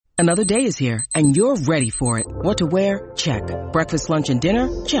Another day is here, and you're ready for it. What to wear? Check. Breakfast, lunch, and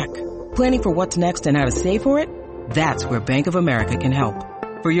dinner? Check. Planning for what's next and how to save for it? That's where Bank of America can help.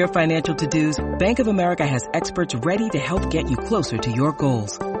 For your financial to-dos, Bank of America has experts ready to help get you closer to your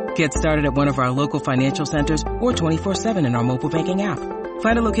goals. Get started at one of our local financial centers or 24/7 in our mobile banking app.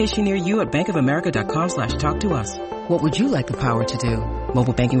 Find a location near you at bankofamerica.com/talktous. What would you like the power to do?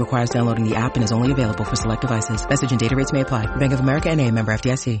 Mobile banking requires downloading the app and is only available for select devices. Message and data rates may apply. Bank of America N.A., member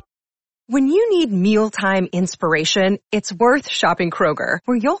FDIC. When you need mealtime inspiration, it's worth shopping Kroger,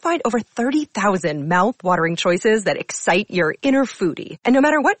 where you'll find over 30,000 mouth-watering choices that excite your inner foodie. And no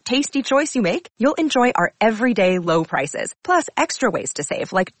matter what tasty choice you make, you'll enjoy our everyday low prices, plus extra ways to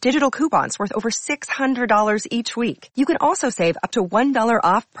save, like digital coupons worth over $600 each week. You can also save up to $1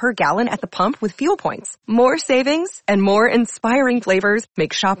 off per gallon at the pump with fuel points. More savings and more inspiring flavors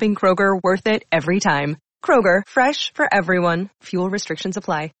make shopping Kroger worth it every time. Kroger, fresh for everyone. Fuel restrictions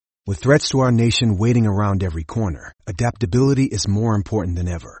apply. With threats to our nation waiting around every corner, adaptability is more important than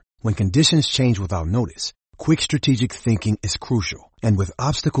ever. When conditions change without notice, quick strategic thinking is crucial. And with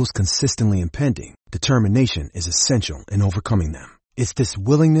obstacles consistently impending, determination is essential in overcoming them. It's this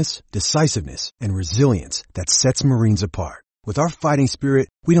willingness, decisiveness, and resilience that sets Marines apart. With our fighting spirit,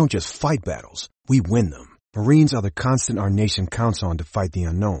 we don't just fight battles, we win them. Marines are the constant our nation counts on to fight the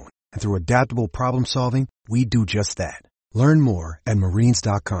unknown. And through adaptable problem solving, we do just that. Learn more at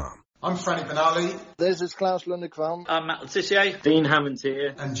marines.com. I'm Franny Benali. This is Klaus Lundekvam. I'm Matt Letitia. Dean Hammond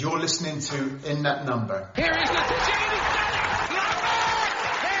here. And you're listening to In That Number. Here is Letitia and he's done it! Lambert!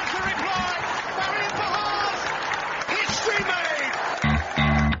 There's the reply! Marion Pahars! History made!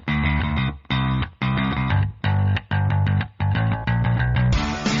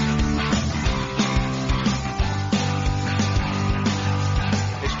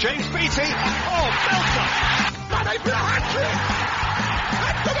 It's James Beattie. Oh, belter! Mane for a hat-trick!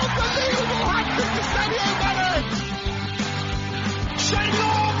 That's an unbelievable hat-trick to Sadio Mane! Shane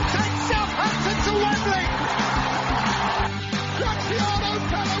Long takes Southampton to Wembley! Graziano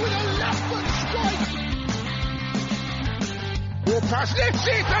Pella with a left-foot strike! Walker sniffs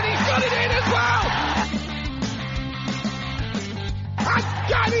it and he's got it in as well! And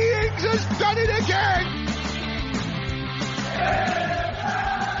Danny Ings has done it again!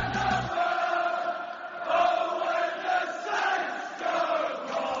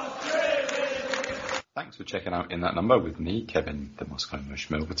 Thanks for checking out In That Number with me, Kevin, the Moscow Mush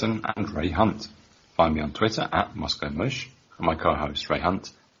Milverton, and Ray Hunt. Find me on Twitter at Moscow Mush, and my co-host Ray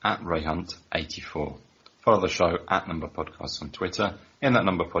Hunt at RayHunt84. Follow the show at Number Podcast on Twitter, In That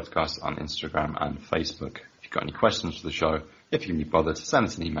Number Podcast on Instagram and Facebook. If you've got any questions for the show, if you can be bothered, send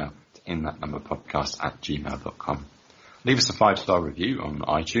us an email to inthatnumberpodcast@gmail.com. Leave us a 5-star review on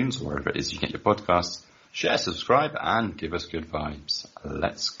iTunes or wherever it is you get your podcasts. Share, subscribe, and give us good vibes.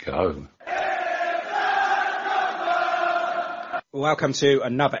 Let's go. Welcome to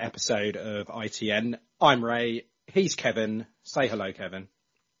another episode of ITN. I'm Ray. He's Kevin. Say hello, Kevin.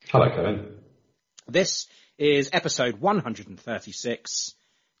 Hello, Kevin. This is episode 136.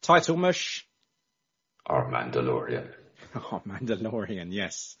 Title Mush. Our Mandalorian. Oh, Mandalorian,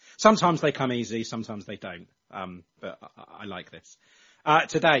 yes. Sometimes they come easy, sometimes they don't. But I like this.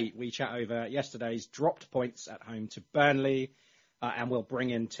 Today, we chat over yesterday's dropped points at home to Burnley, and we'll bring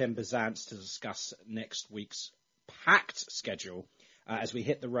in Tim Bazance to discuss next week's packed schedule as we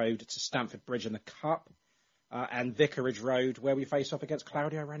hit the road to Stamford Bridge in the Cup and Vicarage Road, where we face off against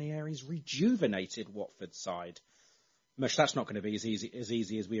Claudio Ranieri's rejuvenated Watford side. Mush, that's not going to be as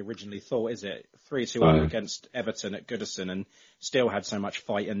easy as we originally thought, is it? 3-2 against Everton at Goodison, and still had so much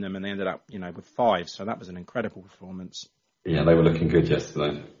fight in them, and they ended up, with 5. So that was an incredible performance. Yeah, they were looking good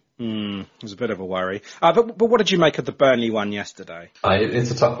yesterday. It was a bit of a worry. But what did you make of the Burnley one yesterday? It's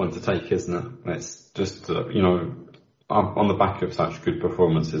a tough one to take, isn't it? It's just, on the back of such good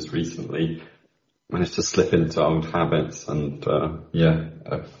performances recently, managed to slip into old habits and,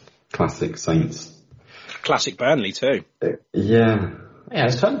 classic Saints. Classic Burnley too. Yeah,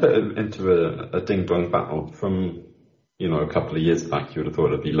 it's turned a bit into a ding-dong battle. From, a couple of years back, you would have thought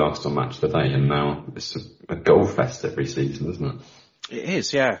it'd be last on Match of the Day, and now it's a goal fest every season, isn't it? It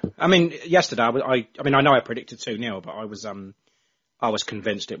is, yeah. I mean, yesterday, I know I predicted 2-0, but I was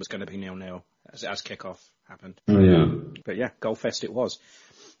convinced it was going to be 0-0 as kickoff happened. Oh, yeah. But yeah, goal fest it was.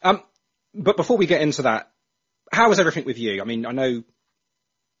 But before we get into that, how was everything with you? I mean, I know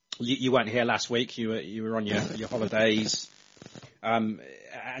you weren't here last week. You were on your holidays. And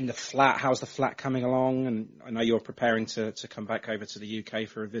the flat, how's the flat coming along? And I know you're preparing to come back over to the UK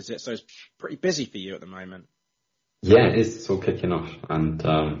for a visit, so it's pretty busy for you at the moment. Yeah, it's all kicking off, and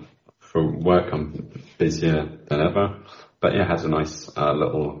for work I'm busier than ever. But yeah, it has a nice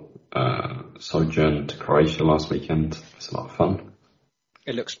little sojourn to Croatia last weekend. It's a lot of fun.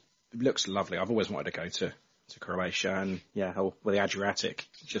 It looks lovely. I've always wanted to go to Croatia, and the Adriatic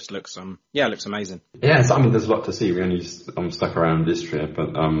just looks looks amazing. Yeah, I mean, there's a lot to see. We only stuck around Istria,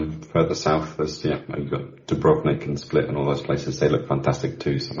 but further south there's you've got Dubrovnik and Split and all those places. They look fantastic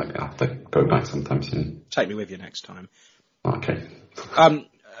too. So maybe I have to go back sometime soon. Take me with you next time. Okay.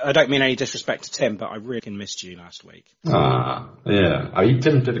 I don't mean any disrespect to Tim, but I really missed you last week. Yeah.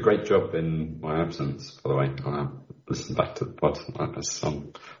 Tim did a great job in my absence, by the way. Listen back to the pod. It's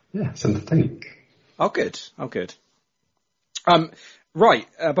entertaining. Oh, good. Right,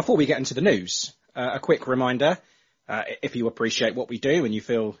 before we get into the news, a quick reminder, if you appreciate what we do and you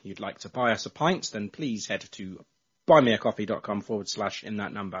feel you'd like to buy us a pint, then please head to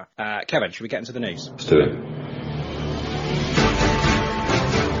buymeacoffee.com/in-that-number. Kevin, should we get into the news? Let's do it.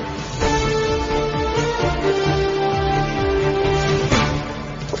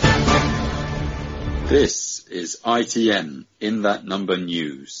 This is ITN In That Number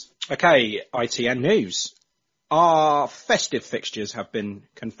News. Okay, ITN News. Our festive fixtures have been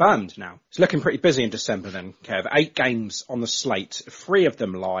confirmed now. It's looking pretty busy in December then, Kev. 8 games on the slate, 3 of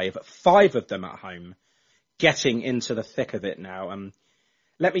them live, 5 of them at home. Getting into the thick of it now.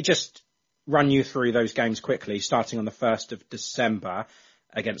 Let me just run you through those games quickly, starting on the 1st of December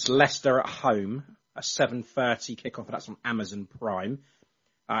against Leicester at home, a 7:30 kickoff, and that's on Amazon Prime.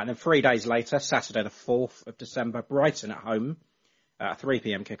 And then 3 days later, Saturday the 4th of December, Brighton at home, a 3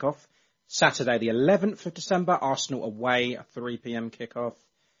 p.m. kickoff. Saturday the 11th of December, Arsenal away, a 3 p.m. kickoff.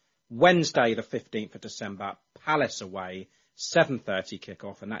 Wednesday the 15th of December, Palace away, 7:30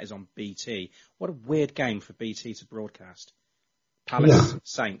 kickoff, and that is on BT. What a weird game for BT to broadcast. Palace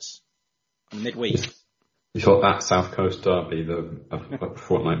Saints on midweek. You thought that South Coast derby a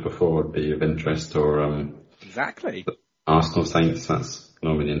fortnight before would be of interest, or exactly. Arsenal Saints, that's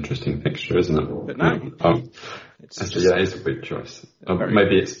normally an interesting fixture, isn't it? But no. It's a weird choice.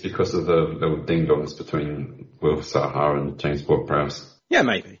 Maybe it's because of the little ding-dongs between Will Zaha and James Ward-Prowse. Yeah,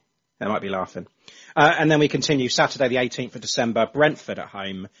 maybe. They might be laughing. And then we continue Saturday the 18th of December, Brentford at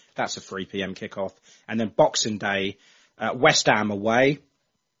home. That's a 3 p.m. kickoff. And then Boxing Day, West Ham away.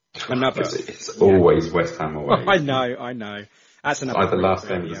 It's always West Ham away. I know. That's another either last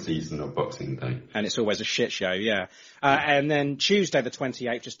game of the season or Boxing Day. And it's always a shit show, yeah. And then Tuesday the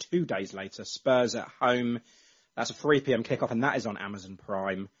 28th, just 2 days later, Spurs at home. That's a 3 p.m. kickoff, and that is on Amazon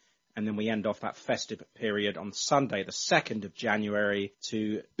Prime. And then we end off that festive period on Sunday, the 2nd of January,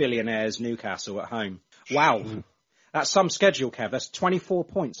 to Billionaires Newcastle at home. Wow. That's some schedule, Kev. That's 24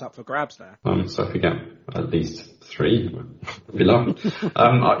 points up for grabs there. So if we get at least 3, it'd be lovely.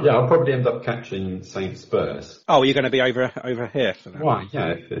 I'll probably end up catching Saint Spurs. Oh, you're going to be over here for that? Why?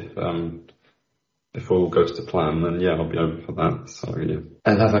 Yeah, if all goes to plan, then I'll be over for that. So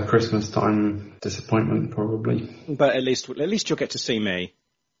another Christmas time disappointment probably. But at least you'll get to see me.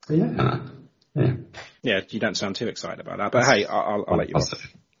 Yeah. Yeah, you don't sound too excited about that. But hey, I'll let you off.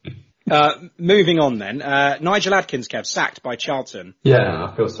 Moving on then, Nigel Adkins, Kev, sacked by Charlton. Yeah,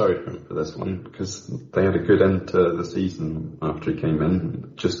 I feel sorry for him for this one because they had a good end to the season after he came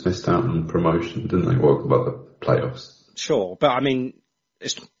in. Just missed out on promotion, didn't they? What about the playoffs? Sure, but I mean,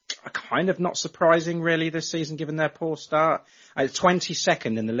 it's kind of not surprising really this season given their poor start.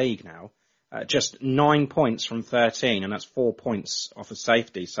 22nd in the league now, just 9 points from 13, and that's 4 points off of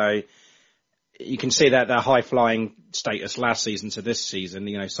safety. So you can see that their high-flying status last season to this season,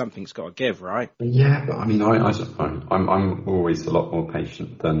 something's got to give, right? Yeah, but I mean, I'm always a lot more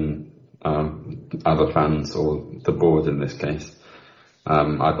patient than other fans or the board in this case.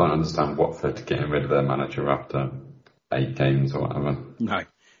 I don't understand Watford getting rid of their manager after 8 games or whatever. No.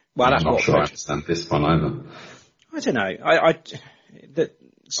 Well, that's I'm not sure I Watford. understand this one either. I don't know.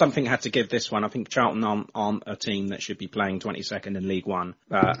 Something had to give this one. I think Charlton aren't a team that should be playing 22nd in League One.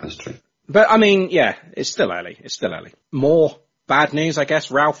 That's true. But I mean, it's still early. More bad news, I guess.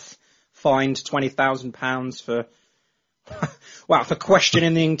 Ralph fined £20,000 for for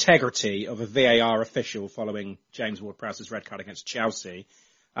questioning the integrity of a VAR official following James Ward-Prowse's red card against Chelsea.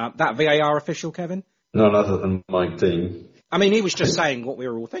 That VAR official, Kevin? None other than Mike Dean. I mean, he was just saying what we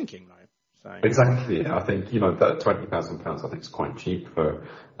were all thinking, though. So. Exactly. I think, that £20,000 I think is quite cheap for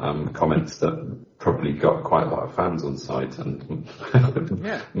comments that probably got quite a lot of fans on site and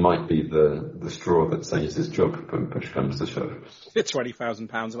might be the straw that saves his job when push comes to shove. It's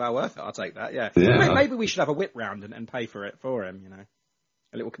 £20,000 well worth it. I'll take that, yeah. Maybe we should have a whip round and pay for it for him,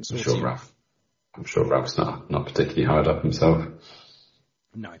 A little consortium. I'm sure Ralph's not particularly hard up himself.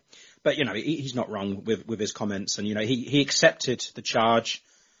 No. But, he's not wrong with his comments and, he accepted the charge.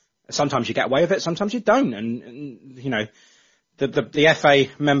 Sometimes you get away with it, sometimes you don't. And the FA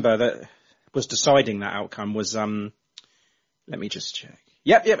member that was deciding that outcome was, let me just check.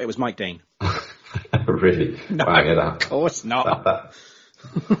 Yep, it was Mike Dean. Really? No, wow, yeah, of course not.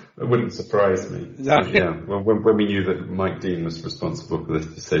 It wouldn't surprise me. No. Yeah, when we knew that Mike Dean was responsible for this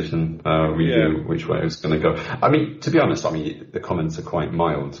decision, we knew which way it was going to go. I mean, to be honest, the comments are quite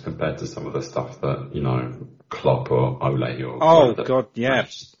mild compared to some of the stuff that, Klopp or Ole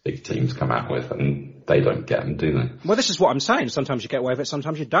big teams come out with, and they don't get them, do they? Well, this is what I'm saying. Sometimes you get away with it,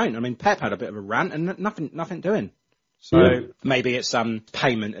 sometimes you don't. I mean, Pep had a bit of a rant and nothing doing. So maybe it's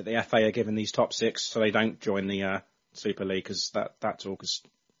payment that the FA are giving these top six so they don't join the Super League, because that talk has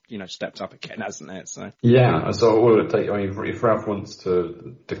stepped up again, hasn't it? So so what would it take? I mean, if Ralph wants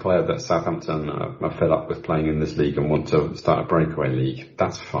to declare that Southampton are fed up with playing in this league and want to start a breakaway league,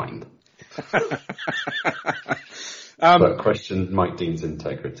 that's fine. But question Mike Dean's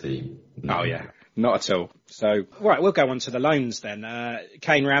integrity. No. Oh yeah, not at all. So right, we'll go on to the loans then.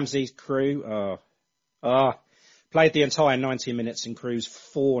 Kane Ramsey's Crewe. Played the entire 90 minutes in Crewe's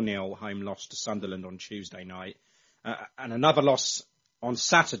 4-0 home loss to Sunderland on Tuesday night. And another loss on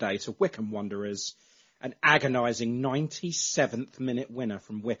Saturday to Wycombe Wanderers. An agonising 97th minute winner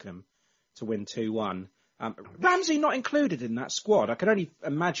from Wycombe to win 2-1. Ramsey not included in that squad. I can only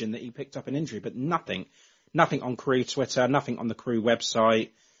imagine that he picked up an injury, but nothing on Crewe Twitter, nothing on the Crewe website.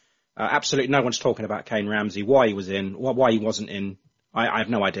 Absolutely no one's talking about Kane Ramsey, why he was in, why he wasn't in. I have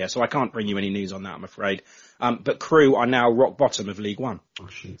no idea, so I can't bring you any news on that, I'm afraid. But Crewe are now rock bottom of League One. Oh,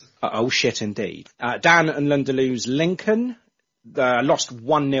 shit. Oh, shit, indeed. Dan and Lundalou's Lincoln lost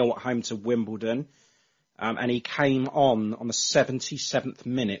 1-0 at home to Wimbledon. And he came on the 77th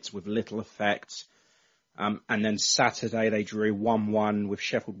minute with little effect. And then Saturday they drew 1-1 with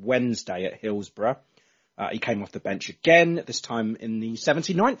Sheffield Wednesday at Hillsborough. He came off the bench again, this time in the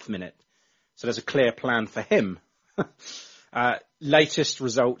 79th minute. So there's a clear plan for him. Latest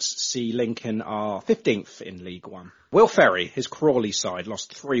results see Lincoln are 15th in League One. Will Ferry, his Crawley side,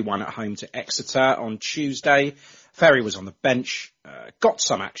 lost 3-1 at home to Exeter on Tuesday. Ferry was on the bench, got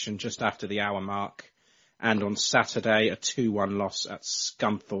some action just after the hour mark. And on Saturday, a 2-1 loss at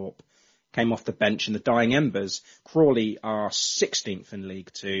Scunthorpe. Came off the bench in the dying embers. Crawley are 16th in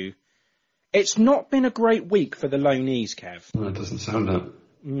League Two. It's not been a great week for the loanees, Kev. No, it doesn't sound it.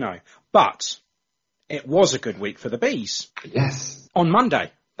 No. But it was a good week for the Bees. Yes. On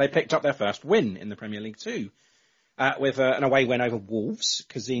Monday, they picked up their first win in the Premier League 2 with an away win over Wolves.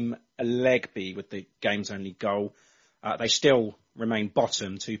 Kazim Legby with the game's only goal. They still remain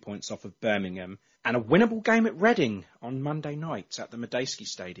bottom, 2 points off of Birmingham. And a winnable game at Reading on Monday night at the Medeski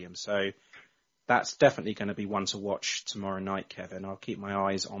Stadium. So that's definitely going to be one to watch tomorrow night, Kevin. I'll keep my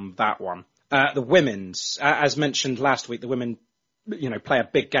eyes on that one. The women's, as mentioned last week, the women play a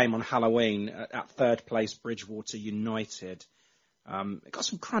big game on Halloween at third place Bridgewater United. Got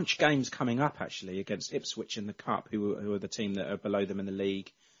some crunch games coming up, actually, against Ipswich in the Cup, who are the team that are below them in the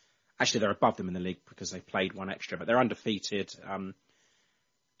league. Actually, they're above them in the league because they played one extra, but they're undefeated.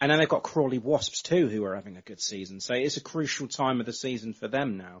 And then they've got Crawley Wasps too, who are having a good season. So it's a crucial time of the season for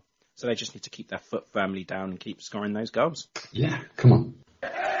them now. So they just need to keep their foot firmly down and keep scoring those goals. Yeah, come on.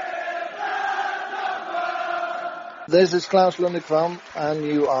 This is Klaus Lundekvam, and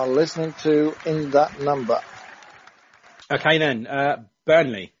you are listening to In That Number. Okay then,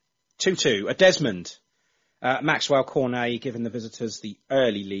 Burnley, 2-2. A Desmond. Maxwell Cornet giving the visitors the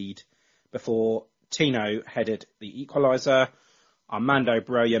early lead before Tino headed the equaliser. Armando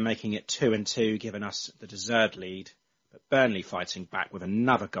Broja making it 2-2, giving us the deserved lead. But Burnley fighting back with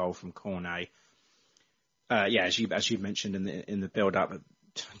another goal from Cornet. As you mentioned in the build-up,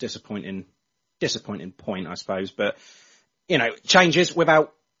 disappointing point, I suppose. But changes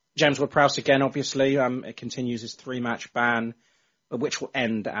without James Ward-Prowse again. Obviously, it continues his 3-match ban, which will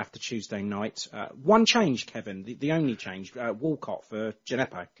end after Tuesday night. One change, Kevin, the only change, Walcott for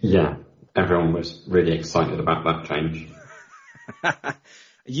Gineppo. Yeah, everyone was really excited about that change. Are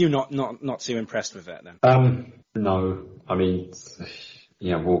you not too impressed with it then? No. I mean,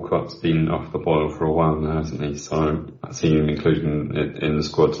 Walcott's been off the boil for a while now, hasn't he? So I see him including in the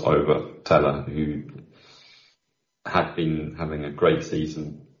squad over Teller, who had been having a great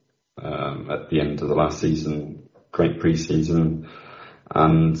season at the end of the last season, great pre-season,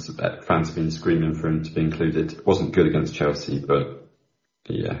 and fans have been screaming for him to be included. It wasn't good against Chelsea, but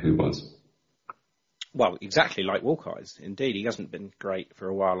yeah, who was? Well, exactly like Walcott is. Indeed, he hasn't been great for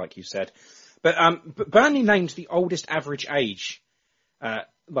a while, like you said. But Burnley named the oldest average age.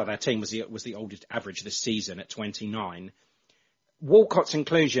 Their team was the oldest average this season at 29. Walcott's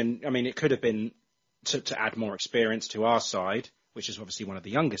inclusion, I mean, it could have been to add more experience to our side, which is obviously one of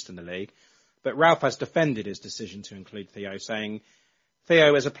the youngest in the league. But Ralph has defended his decision to include Theo, saying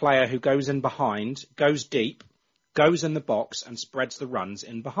Theo is a player who goes in behind, goes deep, goes in the box and spreads the runs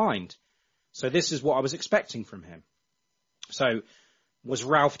in behind. So this is what I was expecting from him. So was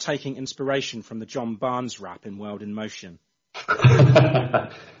Ralph taking inspiration from the John Barnes rap in World in Motion? I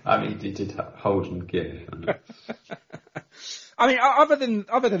mean, he did hold and give. I mean, other than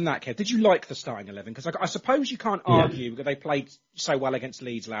that, Kev, did you like the starting 11? Because I suppose you can't argue that they played so well against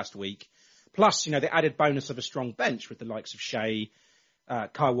Leeds last week. Plus, the added bonus of a strong bench with the likes of Shea,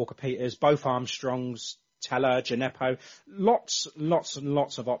 Kyle Walker-Peters, both Armstrongs, Teller, Gineppo. Lots and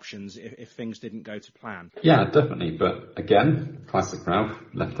lots of options if things didn't go to plan. Yeah, definitely. But again, classic Ralph,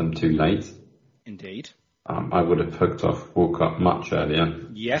 left them too late. Indeed. I would have hooked off Walcott much earlier.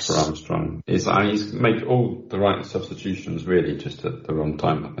 Yes. For Armstrong. He's made all the right substitutions really just at the wrong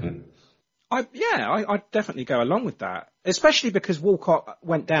time, I think. I'd definitely go along with that. Especially because Walcott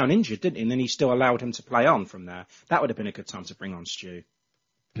went down injured, didn't he? And then he still allowed him to play on from there. That would have been a good time to bring on Stu.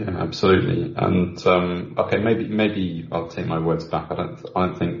 Yeah, absolutely. And, okay, maybe I'll take my words back. I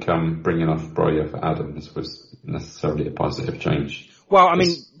don't think, bringing off Broja for Adams was necessarily a positive change. Well, I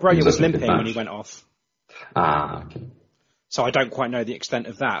mean, Broja was limping when he went off. Okay. So I don't quite know the extent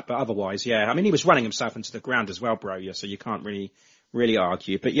of that, but otherwise, yeah. I mean, he was running himself into the ground as well, Broja, so you can't really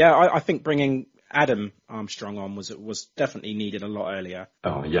argue. But yeah, I think bringing Adam Armstrong on was definitely needed a lot earlier.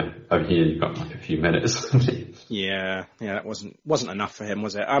 Oh yeah, over here you got like a few minutes. yeah, that wasn't enough for him,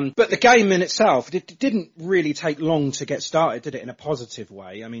 was it? But the game in itself, it didn't really take long to get started, did it? In a positive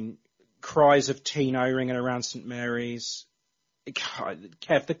way. I mean, cries of Tino ringing around St Mary's.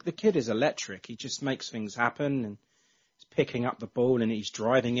 Kev, the kid is electric. He just makes things happen, and he's picking up the ball and he's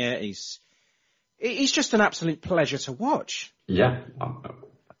driving it. He's just an absolute pleasure to watch. Yeah, I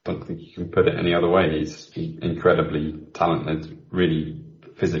don't think you can put it any other way. He's incredibly talented, really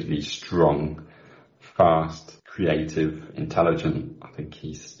physically strong, fast, creative, intelligent. I think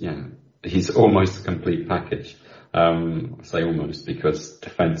he's almost a complete package. I say almost because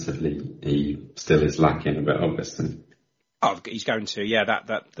defensively he still is lacking a bit, obviously. Oh, he's going to, yeah.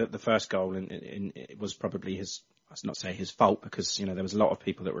 The first goal it was probably his. I should not say his fault because there was a lot of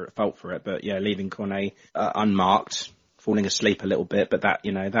people that were at fault for it. But yeah, leaving Cornet unmarked, falling asleep a little bit. But that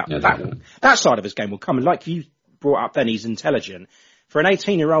side of his game will come. And like you brought up, then he's intelligent. For an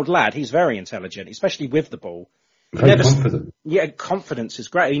 18-year-old lad, he's very intelligent, especially with the ball. Very confident. Yeah, confidence is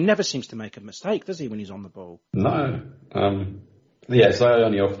great. He never seems to make a mistake, does he, when he's on the ball? No. Yeah, so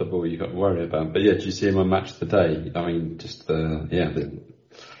only off the ball you've got to worry about. But yeah, did you see him on Match of the Day? I mean, just the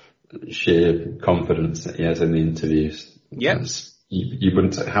sheer confidence that he has in the interviews. Yep. You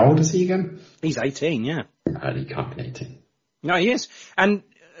wouldn't say, how old is he again? He's 18, yeah. He can't be 18. No, he is. And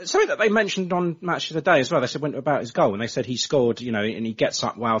something that they mentioned on Match of the Day as well, they said went about his goal, and they said he scored, and he gets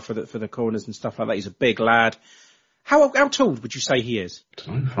up well for the corners and stuff like that. He's a big lad. How tall would you say he is?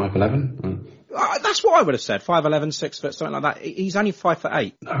 5'11". That's what I would have said. 5'11", 6 foot, something like that. He's only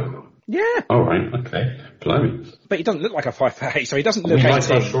 5'8". No. Yeah. All right. Okay. Blimey. But he doesn't look like a 5'8", so he doesn't look 18.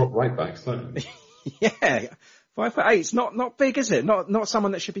 Nice short right backs, though. Yeah. 5'8". It's not big, is it? Not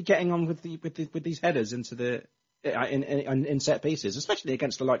someone that should be getting on with these headers into the in set pieces, especially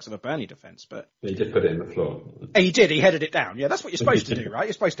against the likes of a Burnley defence. But he did put it in the floor. He did. He headed it down. Yeah, that's what you're supposed to do, right?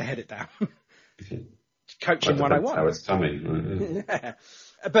 You're supposed to head it down. Coaching 101. How it's coming. Yeah.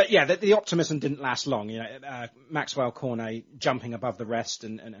 But yeah, the optimism didn't last long. Maxwell Cornet jumping above the rest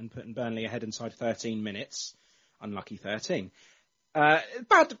and putting Burnley ahead inside 13 minutes. Unlucky 13.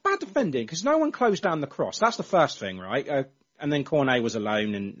 Bad defending because no one closed down the cross. That's the first thing, right? And then Cornet was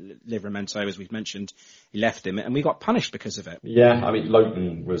alone, and Livramento, as we've mentioned, he left him, and we got punished because of it. Yeah, I mean,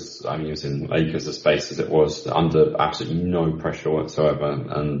 Lowton was in acres of space as it was, under absolutely no pressure whatsoever,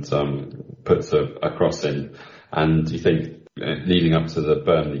 and puts a cross in. And you think, leading up to the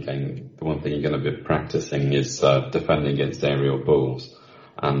Burnley game, the one thing you're going to be practicing is defending against aerial balls.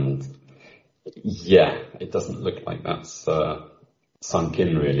 And yeah, it doesn't look like that's sunk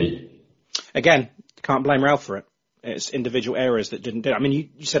in, really. Again, can't blame Ralph for it. It's individual errors that didn't do it. I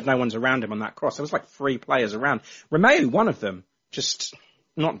mean, you said no one's around him on that cross. There was like 3 players around. Romeu, one of them, just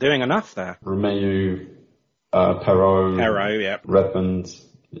not doing enough there. Romeu, Perrault, yeah. Redmond,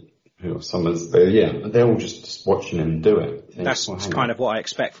 Summers, they're all just watching him do it. That's kind of what I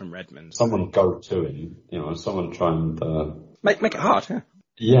expect from Redmond. Someone go to him, someone try and... Make it hard, yeah.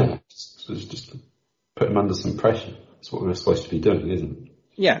 Yeah, just put him under some pressure. That's what we're supposed to be doing, isn't it?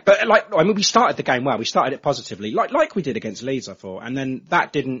 Yeah, but we started the game well. We started it positively, like we did against Leeds, I thought, and then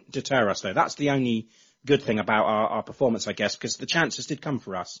that didn't deter us though. That's the only good thing about our performance, I guess, because the chances did come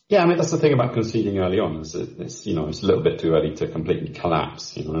for us. Yeah, I mean, that's the thing about conceding early on. It's it's a little bit too early to completely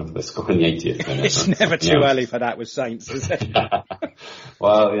collapse, if they're scoring the 80th minute. It's never too early for that with Saints, is it?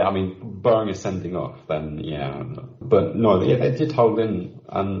 Well, yeah, I mean, barring a sending off, then yeah. But no, they did hold in,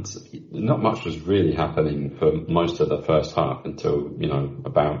 and not much was really happening for most of the first half until,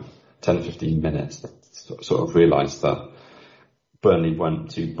 about 10, 15 minutes. Sort of realised that Burnley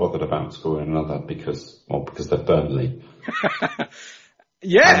weren't too bothered about scoring another because they're Burnley.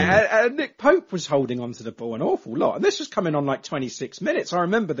 Yeah, Nick Pope was holding on to the ball an awful lot. And this was coming on like 26 minutes. I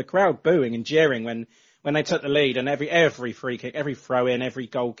remember the crowd booing and jeering when they took the lead, and every free kick, every throw in, every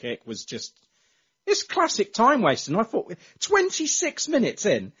goal kick was just, it's classic time wasting. I thought, 26 minutes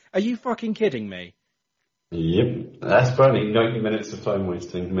in? Are you fucking kidding me? Yep, that's Burnley, 90 minutes of time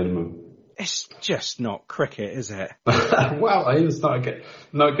wasting minimum. It's just not cricket, is it? Well, it's not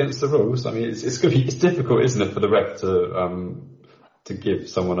against the rules. I mean, it's difficult, isn't it, for the ref to give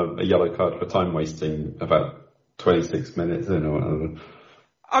someone a yellow card for time wasting about 26 minutes in or whatever.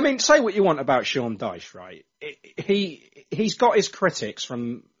 I mean, say what you want about Sean Dyche, right? He's got his critics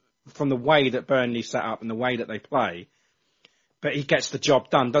from the way that Burnley set up and the way that they play, but he gets the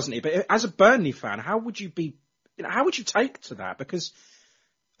job done, doesn't he? But as a Burnley fan, how would you take to that? Because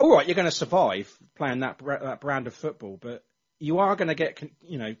all right, you're going to survive playing that brand of football, but you are going to get,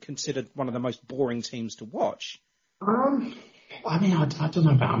 considered one of the most boring teams to watch. I mean, I don't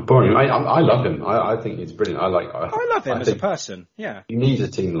know about boring. I love him. I think he's brilliant. I love him as a person. Yeah. You need a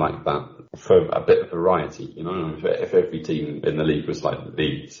team like that for a bit of variety. If every team in the league was like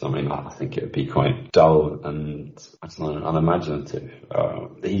Leeds, I mean, I think it would be quite dull and unimaginative.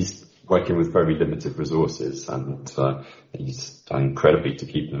 He's working with very limited resources, and he's done incredibly to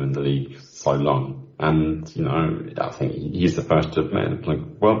keep them in the league so long. And I think he's the first to admit,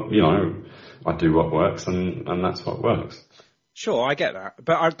 I do what works, and that's what works. Sure, I get that.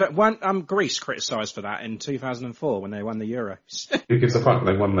 But Greece criticised for that in 2004 when they won the Euros. Who gives a fuck?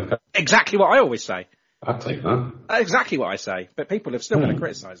 They won the cup. Exactly what I always say. I'd take that. Exactly what I say. But people are still going to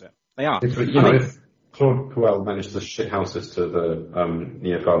criticise it. They are. If Claude Puel managed to shithouse us to the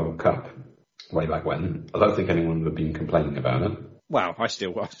EFL Cup way back when, I don't think anyone would have been complaining about it. Well, I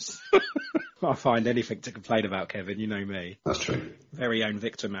still was. I'll find anything to complain about, Kevin. You know me. That's true. Very own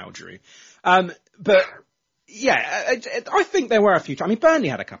Victor Maldrew. But yeah, I think there were a few. I mean, Burnley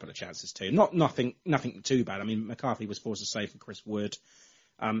had a couple of chances too. Nothing too bad. I mean, McCarthy was forced to save for Chris Wood.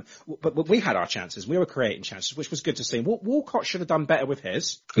 But we had our chances. We were creating chances, which was good to see. Walcott should have done better with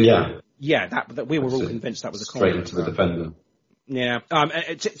his. Yeah. Yeah, that we were all convinced that was a straight into the defender. Yeah.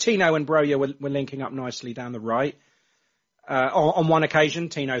 Tino and Broja were linking up nicely down the right. On one occasion,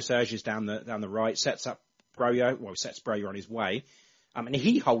 Tino surges down the right, sets Broja on his way. And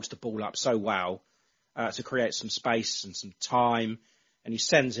he holds the ball up so well, to create some space and some time. And he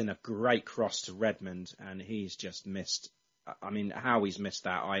sends in a great cross to Redmond, and he's just missed. I mean, how he's missed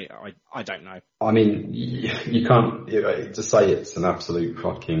that, I don't know. I mean, you can't, to say it's an absolute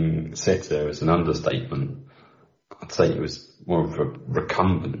fucking sitter is an understatement. I'd say it was more of a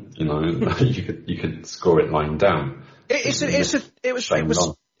recumbent, you could score it lying down.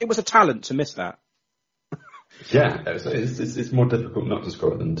 It was a talent to miss that. Yeah, it's more difficult not to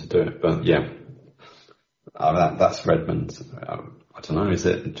score it than to do it, but yeah. That's Redmond. I don't know, is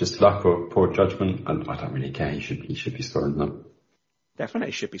it just luck or poor judgment? I don't really care. He should be scoring that.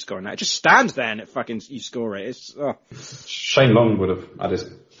 Definitely should be scoring that. It just stands there and you score it. Shane Long would have had his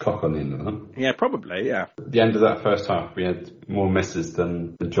cock on the end of that. Yeah, probably, yeah. At the end of that first half, we had more misses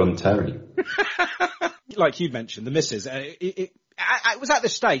than John Terry. Like you mentioned, the misses. It was at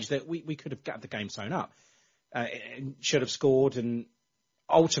this stage that we could have got the game sewn up. Should have scored, and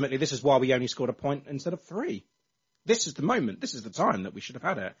ultimately this is why we only scored a point instead of 3. This is the moment. This is the time that we should have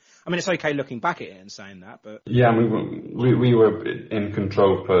had it. I mean, it's okay looking back at it and saying that, but yeah, we were in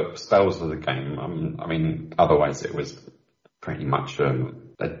control for spells of the game. I mean, otherwise it was pretty much a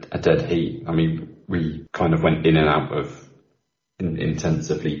dead heat. I mean, we kind of went in and out of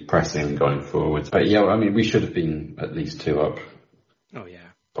intensively pressing and going forward. But yeah, I mean, we should have been at least 2 up. Oh yeah.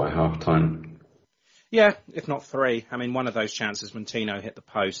 By half time. Yeah, if not 3. I mean, one of those chances when Tino hit the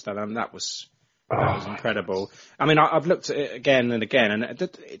post, that was incredible. I mean, I've looked at it again and again, and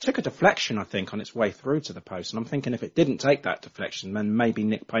it took a deflection, I think, on its way through to the post. And I'm thinking if it didn't take that deflection, then maybe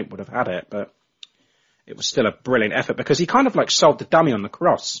Nick Pope would have had it. But it was still a brilliant effort because he kind of like sold the dummy on the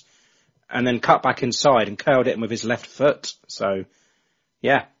cross and then cut back inside and curled it in with his left foot. So,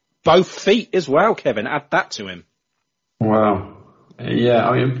 yeah, both feet as well, Kevin. Add that to him. Wow. Yeah,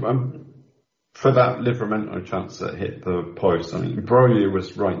 I mean, for that Livramento chance that hit the post, I mean, Broja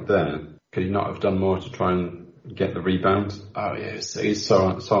was right there. Could he not have done more to try and get the rebound? Oh, yeah, it's so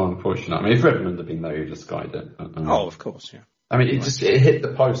unfortunate. I mean, if Redmond had been there, he'd have skied it. Of course, yeah. I mean, it hit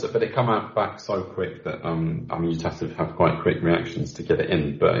the post, but it come out back so quick that, you'd have to have quite quick reactions to get it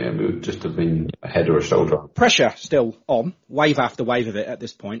in, but it would just have been a head or a shoulder. Pressure still on, wave after wave of it at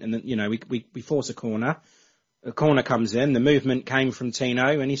this point, and then, we force a corner. A corner comes in, the movement came from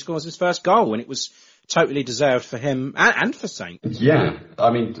Tino, and he scores his first goal, and it was totally deserved for him and for Saint. Yeah,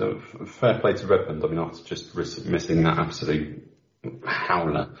 I mean, fair play to Redmond. I mean, after just missing that absolute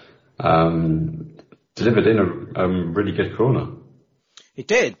howler, delivered in a really good corner. It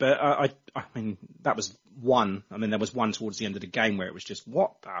did, but I mean, that was one. I mean, there was one towards the end of the game where it was just,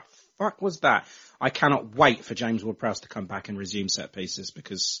 what the fuck was that? I cannot wait for James Ward-Prowse to come back and resume set pieces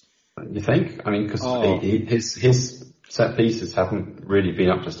because... You think? I mean, because his set pieces haven't really been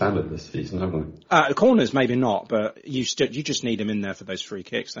up to standard this season, have they? The corners, maybe not, but you just need him in there for those free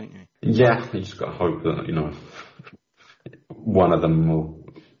kicks, don't you? Yeah, you just got to hope that, one of them will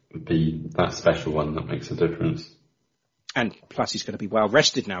be that special one that makes a difference. And plus he's going to be well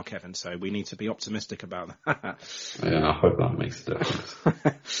rested now, Kevin, so we need to be optimistic about that. Yeah, I hope that makes a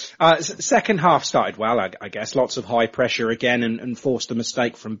difference. Second half started well, I guess. Lots of high pressure again and forced a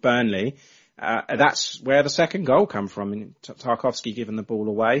mistake from Burnley. That's where the second goal came from. Tarkowski giving the ball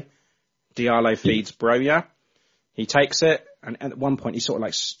away. Diallo feeds Broja. He takes it, and at one point he sort of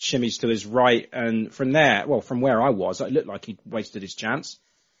like shimmies to his right, and from there, well, from where I was, it looked like he'd wasted his chance.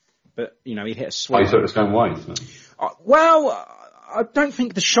 But, he hit a sweep. Oh, you thought it was going wide? I don't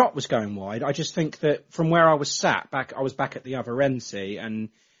think the shot was going wide. I just think that from where I was sat, I was back at the other end, and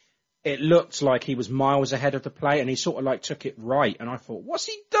it looked like he was miles ahead of the play, and he sort of like took it right, and I thought, what's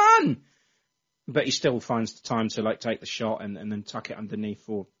he done? But he still finds the time to like take the shot and then tuck it underneath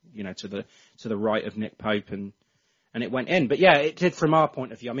or, to the right of Nick Pope, and it went in. But yeah, it did from our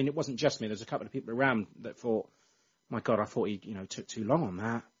point of view. I mean, it wasn't just me. There's a couple of people around that thought, my God, I thought he, took too long on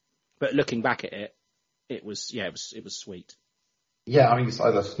that. But looking back at it, it was sweet. Yeah, I mean, it's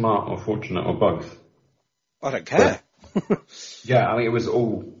either smart or fortunate or both. I don't care. Yeah, I mean, it was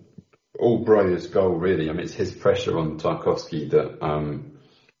all Broja's goal, really. I mean, it's his pressure on Tarkowski that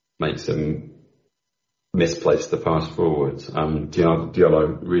makes him misplace the pass forwards.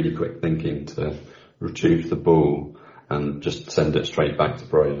 Diallo really quick thinking to retrieve the ball and just send it straight back to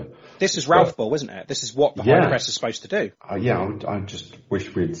Broja. This is Ralph ball, isn't it? This is what the high press is supposed to do. I just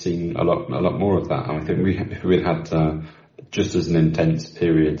wish we'd seen a lot more of that. I think if we'd had just as an intense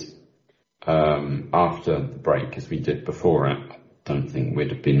period after the break as we did before it, I don't think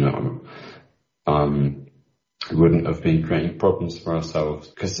we'd have been. We wouldn't have been creating problems for ourselves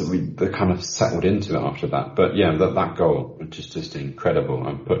because we kind of settled into it after that. But yeah, that goal was just incredible.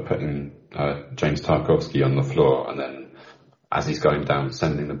 And putting James Tarkowski on the floor and then, as he's going down,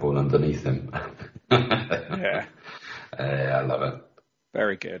 sending the ball underneath him. Yeah. I love it.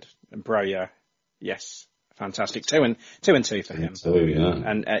 Very good. And Broja, yes, fantastic. 2 and 2 for him. 2, yeah.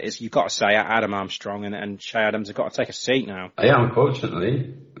 And you've got to say, Adam Armstrong and Che Adams have got to take a seat now. Yeah,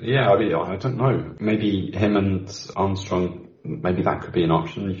 unfortunately. Yeah, I mean, I don't know. Maybe him and Armstrong, maybe that could be an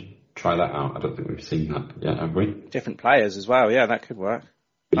option. We should try that out. I don't think we've seen that yet, have we? Different players as well. Yeah, that could work.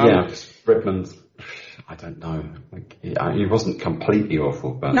 Yeah, Redmond, I don't know. He wasn't completely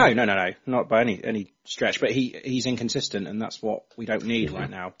awful, but no, not by any stretch. But he's inconsistent, and that's what we don't need right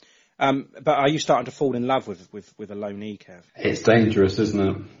now. But are you starting to fall in love with a low knee, Kev? It's dangerous, isn't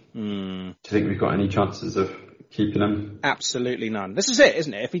it? Do you think we've got any chances of keeping him? Absolutely none. This is it,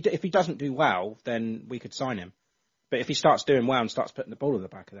 isn't it? If he doesn't do well, then we could sign him. But if he starts doing well and starts putting the ball in the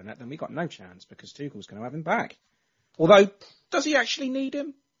back of the net, then we've got no chance because Tuchel's going to have him back. Although, does he actually need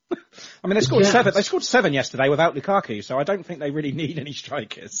him? I mean, they scored 7. They scored 7 yesterday without Lukaku, so I don't think they really need any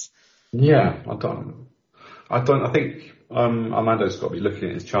strikers. Yeah, I don't. I think Armando's got to be looking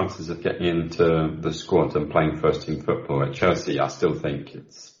at his chances of getting into the squad and playing first team football at Chelsea. I still think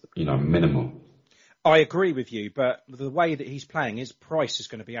it's minimal. I agree with you, but the way that he's playing, his price is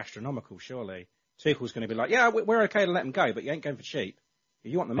going to be astronomical. Surely, Tuchel's going to be like, "Yeah, we're okay to let him go, but you ain't going for cheap.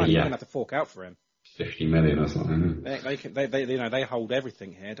 If you want the money, you're going to have to fork out for him." 50 million or something. They hold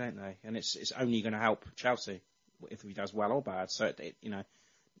everything here, don't they? And it's only going to help Chelsea if he does well or bad. So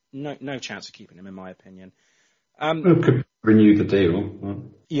no chance of keeping him, in my opinion. Could renew the deal.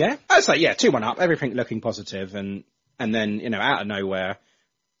 Yeah, I'd say 2-1 up. Everything looking positive, and then out of nowhere,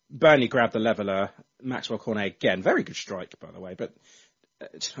 Burnley grabbed the leveller. Maxwell Cornet again, very good strike by the way. But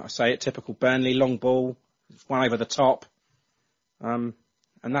I say it, typical Burnley long ball, one over the top.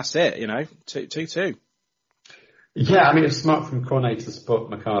 And that's it, 2-2. Yeah, I mean, it's smart from Cornet to spot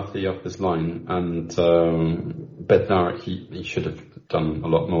McCarthy off his line, and Bednarek, he should have done a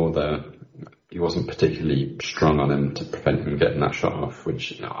lot more there. he wasn't particularly strong on him to prevent him getting that shot off,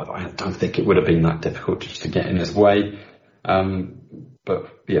 which I don't think it would have been that difficult just to get in his way. But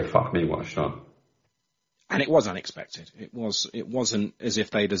yeah, fuck me, what a shot. And it was unexpected. It wasn't as if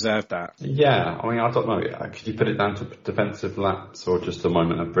they deserved that. Yeah, I mean, I don't know. Could you put it down to defensive lapse or just a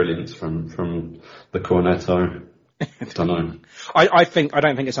moment of brilliance from the Cornetto? I don't know. I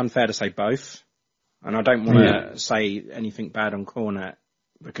don't think it's unfair to say both, and I don't want to say anything bad on Cornet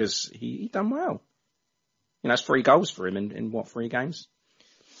because he done well. That's 3 goals for him in 3 games.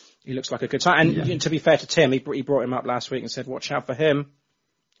 He looks like a good sign. And to be fair to Tim, he brought him up last week and said, "Watch out for him."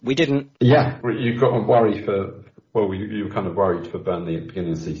 We didn't. Yeah, you've got to worry you were kind of worried for Burnley at the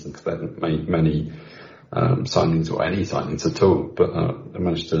beginning of the season because they hadn't made many signings or any signings at all, but they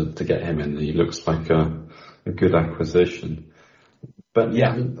managed to get him in. He looks like a good acquisition. But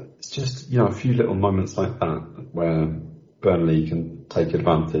yeah, it's just, a few little moments like that where Burnley can take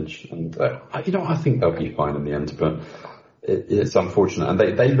advantage, and I think they'll be fine in the end, but it's unfortunate. And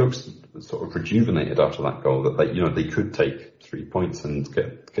they looked sort of rejuvenated after that goal, that they could take 3 points and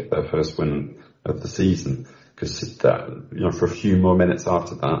get their first win of the season, because for a few more minutes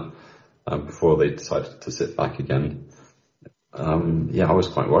after that, before they decided to sit back again, I was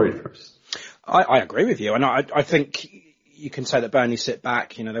quite worried for us. I agree with you, and I think you can say that Burnley sit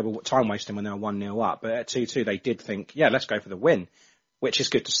back. They were time wasting when they were 1-0 up, but at 2-2 they did think, let's go for the win, which is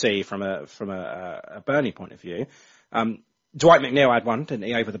good to see from a Burnley point of view. Dwight McNeil had one, didn't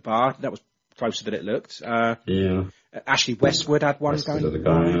he, over the bar? That was closer than it looked. Ashley Westwood had one going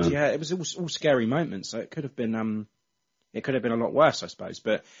wide. Yeah, it was all scary moments. So it could have been a lot worse, I suppose.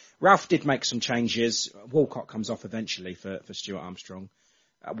 But Ralph did make some changes. Walcott comes off eventually for Stuart Armstrong,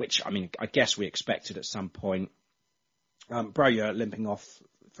 which, I guess we expected at some point. Broja limping off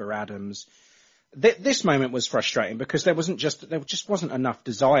for Adams. This moment was frustrating because there just wasn't enough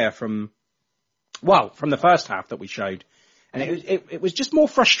desire from the first half that we showed. And it was just more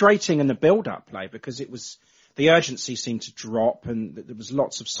frustrating in the build-up play because the urgency seemed to drop, and there was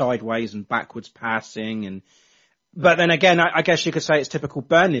lots of sideways and backwards passing. But then again, I guess you could say it's typical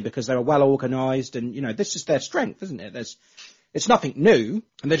Burnley because they were well organised, and this is their strength, isn't it? It's nothing new,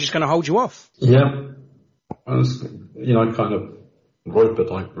 and they're just going to hold you off. Yeah, it was kind of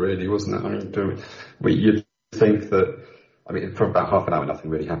Roper-like, really, wasn't it? You'd think that. For about half an hour, nothing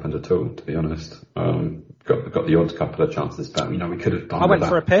really happened at all, to be honest. Got the odd couple of chances, but we could have done. I went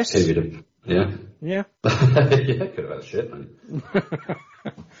for a piss. Yeah. Yeah. Yeah, could have had a shit, man.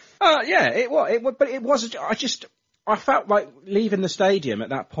 But it was. I felt like leaving the stadium at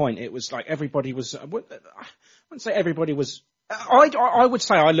that point. It was like everybody was. I wouldn't say everybody was. I would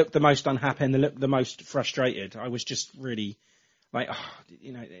say I looked the most unhappy and the most frustrated. I was just really like,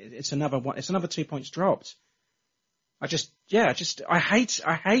 it's another one. It's another 2 points dropped. I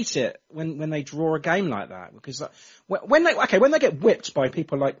hate it when they draw a game like that, because when they get whipped by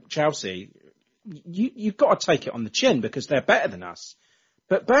people like Chelsea, you've got to take it on the chin because they're better than us.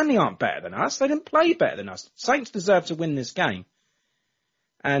 But Burnley aren't better than us. They didn't play better than us. Saints deserve to win this game,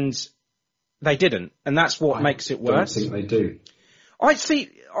 and they didn't, and that's what makes it worse. I don't think they do. I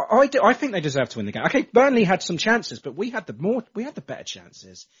think they deserve to win the game. Okay, Burnley had some chances, but we had the better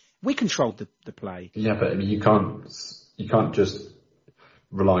chances. We controlled the play. Yeah, but you can't just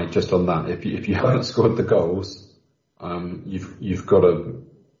rely just on that. If you haven't scored the goals, you've got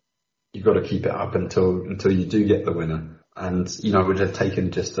to keep it up until you do get the winner. And it would have taken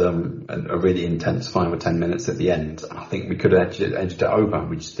just a really intense 5 or 10 minutes at the end. I think we could have edged it over.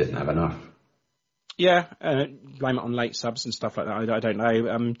 We just didn't have enough. Yeah, blame it on late subs and stuff like that. I don't know.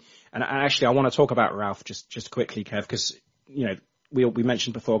 And actually, I want to talk about Ralph just quickly, Kev, because we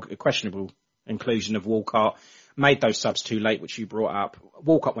mentioned before a questionable inclusion of Walcott, made those subs too late, which you brought up.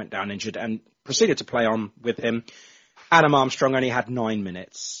 Walcott went down injured and proceeded to play on with him. Adam Armstrong only had 9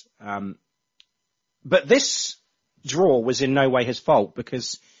 minutes. But this draw was in no way his fault,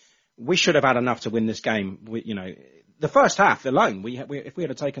 because we should have had enough to win this game. The first half alone, if we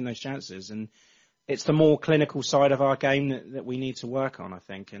had taken those chances, and it's the more clinical side of our game that we need to work on, I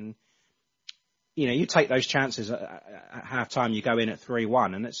think. And you take those chances at half time, you go in at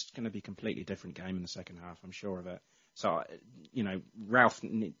 3-1, and it's going to be a completely different game in the second half, I'm sure of it. So, Ralph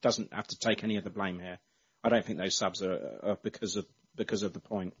doesn't have to take any of the blame here. I don't think those subs are because of the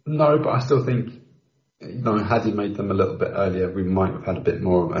point. No, but I still think, had he made them a little bit earlier, we might have had a bit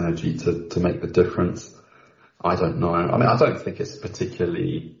more energy to make the difference. I don't know. I don't think it's a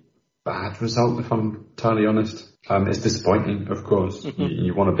particularly bad result, if I'm totally honest. It's disappointing, of course. Mm-hmm.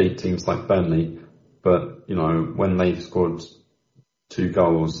 You want to beat teams like Burnley, but when they've scored 2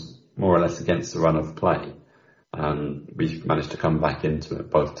 goals more or less against the run of play, and we've managed to come back into it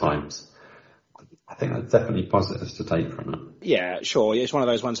both times, I think there's definitely positives to take from it. Yeah, sure. It's one of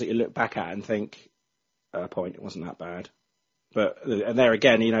those ones that you look back at and think, at a point, it wasn't that bad. But and there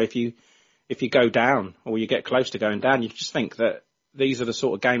again, if you go down or you get close to going down, you just think that these are the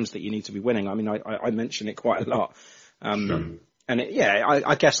sort of games that you need to be winning. I mean, I mention it quite a lot. Sure. And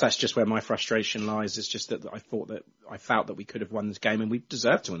I guess that's just where my frustration lies. It's just that I felt that we could have won this game and we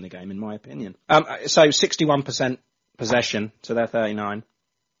deserved to win the game, in my opinion. So 61% possession to their 39,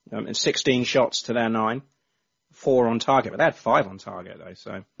 and 16 shots to their 9, 4 on target, but they had 5 on target though.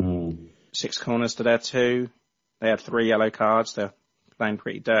 So 6 corners to their 2. They had 3 yellow cards. They're playing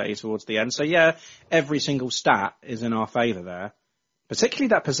pretty dirty towards the end. So yeah, every single stat is in our favour there, particularly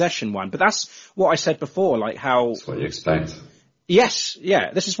that possession one. But that's what I said before, like how... That's what you expect. Yes,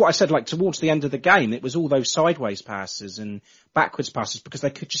 yeah. This is what I said, like towards the end of the game, it was all those sideways passes and backwards passes because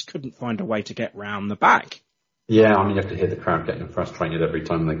they just couldn't find a way to get round the back. Yeah, I mean, you have to hear the crowd getting frustrated every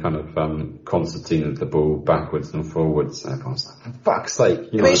time they kind of concertinaed the ball backwards and forwards. And everyone's like, for fuck's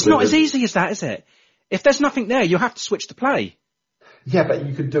sake. But it's not as easy as that, is it? If there's nothing there, you have to switch the play. Yeah, but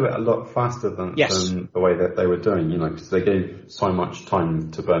you could do it a lot faster than the way that they were doing, because they gave so much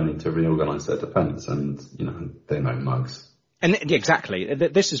time to Burnley to reorganise their defence and, they're no mugs. And exactly.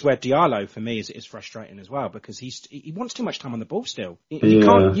 This is where Diallo, for me, is frustrating as well because he wants too much time on the ball still.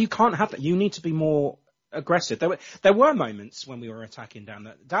 You can't have that. You need to be more aggressive. There were moments when we were attacking down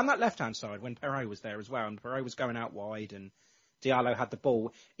that left-hand side when Perraud was there as well, and Perraud was going out wide and Diallo had the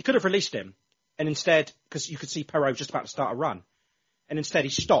ball. He could have released him, and instead, because you could see Perraud just about to start a run, and instead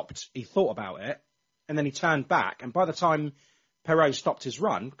he stopped, he thought about it, and then he turned back, and by the time Perraud stopped his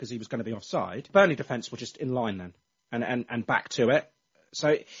run, because he was going to be offside, Burnley defence were just in line then, and back to it.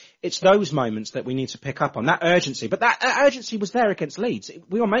 So it's those moments that we need to pick up on, that urgency. But that urgency was there against Leeds.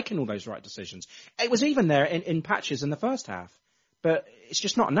 We were making all those right decisions. It was even there in patches in the first half. But it's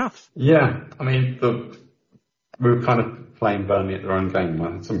just not enough. Yeah, I mean, we were kind of playing Burnley at their own game.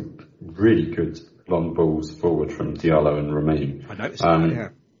 We had some really good long balls forward from Diallo and Romain. I noticed that, yeah.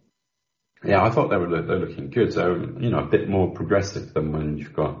 Yeah, I thought they were looking good. So, a bit more progressive than when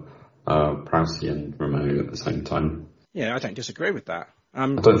you've got Prowsey and Romain at the same time. Yeah, I don't disagree with that. I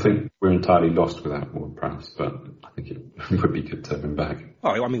don't think we're entirely lost without Ward-Prowse, but I think it would be good to have him back.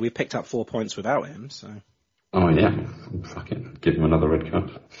 Oh, I mean, we picked up 4 points without him, so... Oh, yeah. Fuck it. Give him another red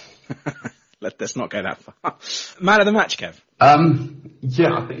card. Let's not go that far. Man of the match, Kev?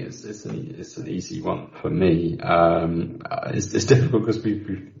 Yeah, I think it's an easy one for me. It's difficult because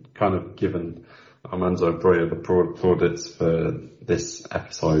we've kind of given Armando Broja the plaudits for this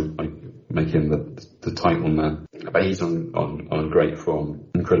episode by making the title man. But he's on great form,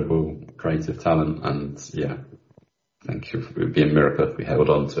 incredible creative talent, and yeah, I think it would be a miracle if we held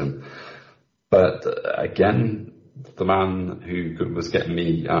on to him. But again, the man who was getting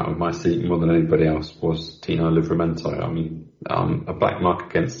me out of my seat more than anybody else was Tino Livramento. I mean, a black mark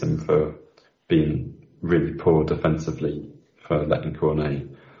against him for being really poor defensively, for letting Cornet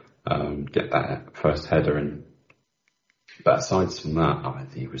get that first header in. But aside from that, I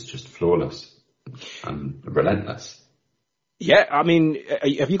think he was just flawless and relentless. Yeah, I mean,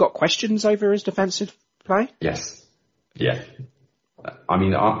 have you got questions over his defensive play? Yes. Yeah. I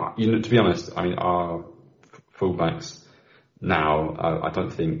mean, to be honest, our fullbacks now, I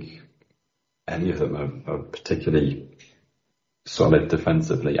don't think any of them are particularly solid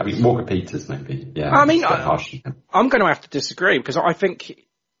defensively. I mean, Walker Peters maybe. Yeah. I mean, I'm going to have to disagree because I think,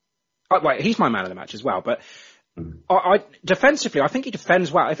 he's my man of the match as well, but defensively, I think he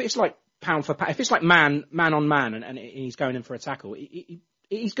defends well. If it's like pound for pound, if it's like man on man and he's going in for a tackle,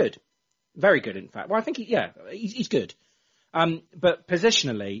 he's good. Very good, in fact. Well, I think he's good. But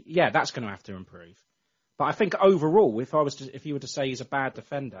positionally, that's going to have to improve. But I think overall, if you were to say he's a bad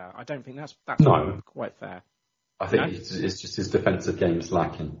defender, I don't think that's quite fair. I think it's just his defensive game is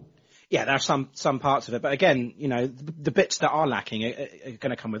lacking. Yeah, there are some parts of it, but again, the bits that are lacking are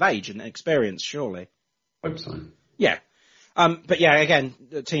going to come with age and experience, surely. Hope so. Yeah. But yeah, again,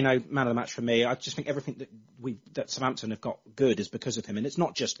 Tino, man of the match for me. I just think everything that Southampton have got good is because of him, and it's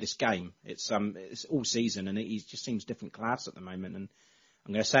not just this game. It's all season, and he just seems different class at the moment. And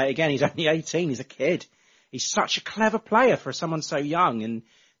I'm going to say it again: he's only 18. He's a kid. He's such a clever player for someone so young, and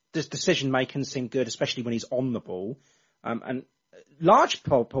his decision making seems good, especially when he's on the ball. And large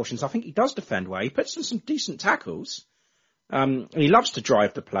portions, I think he does defend well. He puts in some decent tackles. He loves to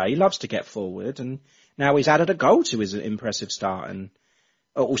drive the play. He loves to get forward, and now he's added a goal to his impressive start, and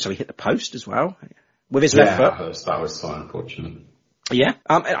also he hit the post as well with his left foot. That was so unfortunate. Yeah,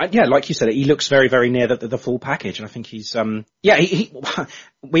 like you said, he looks very, very near the full package, and I think he's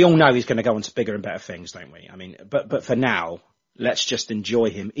we all know he's going to go on to bigger and better things, don't we? I mean, but for now, Let's just enjoy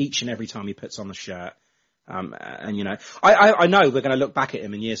him each and every time he puts on the shirt. And you know, I know we're going to look back at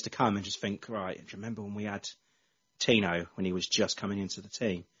him in years to come and just think, right, do you remember when we had Tino when he was just coming into the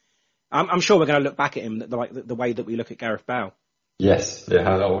team? I'm sure we're going to look back at him the way that we look at Gareth Bale. Yes, yeah,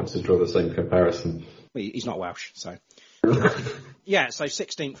 I want to draw the same comparison. Well, he's not Welsh, so. Yeah, so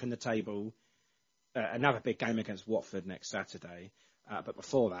 16th in the table. Another big game against Watford next Saturday. But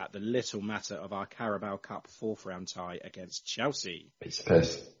before that, the little matter of our Carabao Cup 4th round tie against Chelsea. It's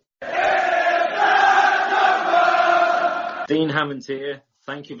piss. Dean Hammond here.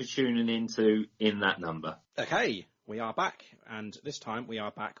 Thank you for tuning in to In That Number. Okay, we are back. And this time we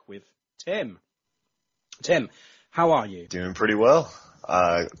are back with Tim. Tim, how are you? Doing pretty well.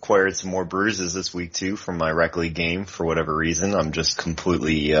 Acquired some more bruises this week too from my rec league game for whatever reason. I'm just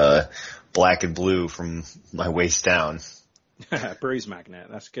completely black and blue from my waist down. Bruise magnet,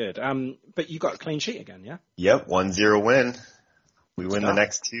 that's good. But you got a clean sheet again, yeah? Yep, 1-0 win. We win the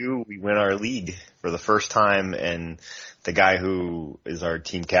next two. We win our league for the first time, and the guy who is our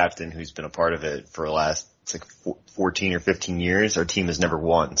team captain, who's been a part of it for the last 14 or 15 years, our team has never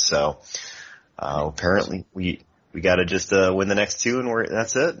won. So apparently we got to just win the next two, and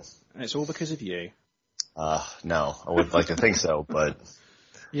that's it. And it's all because of you. No, I would like to think so, but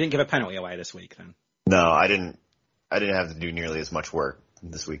you didn't give a penalty away this week, then? No, I didn't have to do nearly as much work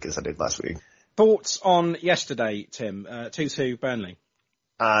this week as I did last week. Thoughts on yesterday, Tim? 2-2 Burnley.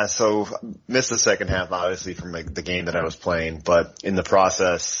 So missed the second half, obviously, from the game that I was playing, but in the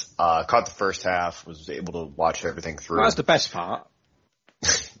process, caught the first half, was able to watch everything through. Well, that's the best part.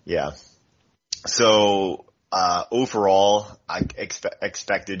 Yeah. So, overall, I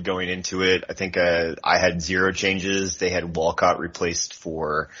expected going into it. I think, I had 0 changes. They had Walcott replaced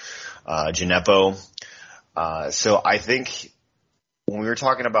for, Gineppo. So I think when we were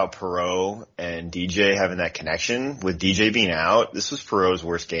talking about Perot and DJ having that connection, with DJ being out, this was Perot's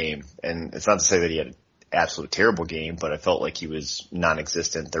worst game. And it's not to say that he had an absolute terrible game, but I felt like he was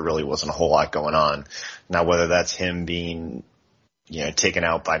non-existent. There really wasn't a whole lot going on. Now, whether that's him being, taken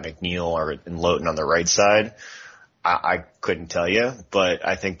out by McNeil or in Lowton on the right side, I couldn't tell you, but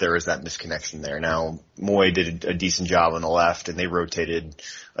I think there is that misconnection there. Now, Moy did a decent job on the left, and they rotated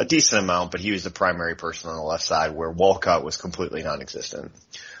a decent amount, but he was the primary person on the left side, where Walcott was completely non-existent.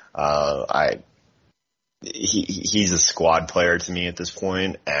 He's a squad player to me at this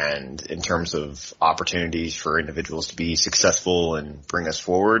point, and in terms of opportunities for individuals to be successful and bring us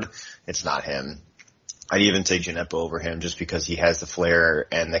forward, it's not him. I'd even take Gineppo over him just because he has the flair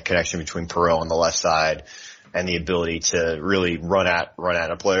and the connection between Perot on the left side and the ability to really run at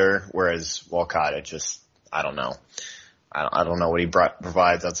a player, whereas Walcott, I don't know. I don't know what he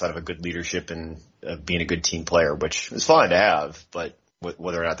provides outside of a good leadership and being a good team player, which is fine to have, but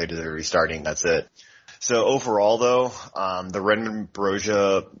whether or not they deserve restarting, that's it. So overall though, the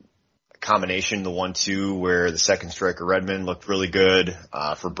Redmond-Broja combination, the 1-2 where the second striker Redmond looked really good,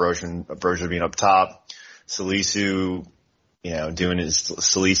 for Broja being up top. Salisu, doing his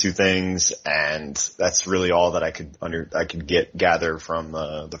Salisu things, and that's really all that I could gather from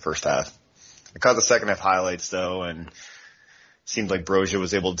the first half. I caught the second half highlights though, and it seemed like Broja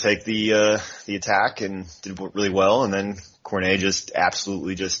was able to take the attack and did really well, and then Cornet just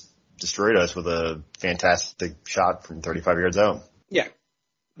absolutely just destroyed us with a fantastic shot from 35 yards out. Yeah,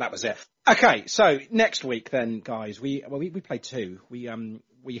 that was it. Okay, so next week then, guys, we play 2.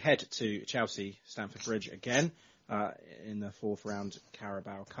 We head to Chelsea, Stamford Bridge again, in the 4th round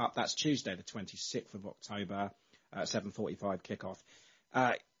Carabao Cup. That's Tuesday, the 26th of October, 7:45 kickoff.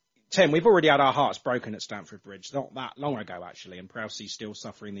 Tim, we've already had our hearts broken at Stamford Bridge, not that long ago actually, and Prowsey's still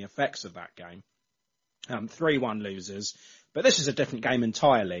suffering the effects of that game. 3-1 losers, but this is a different game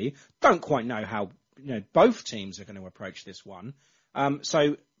entirely. Don't quite know how both teams are going to approach this one.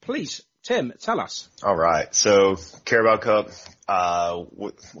 So please, Tim, tell us. All right. So Carabao Cup,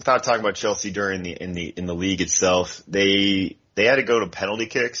 without talking about Chelsea during in the league itself, they had to go to penalty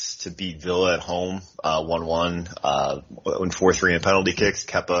kicks to beat Villa at home, 1-1, in 4-3 in penalty kicks.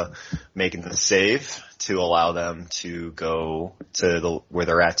 Kepa making the save to allow them to go to where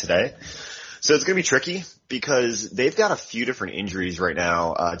they're at today. So it's going to be tricky because they've got a few different injuries right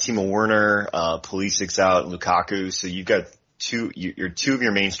now. Timo Werner, Pulisic's out, Lukaku. So you've got two of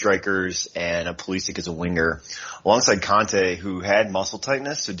your main strikers and a Pulisic as a winger, alongside Conte, who had muscle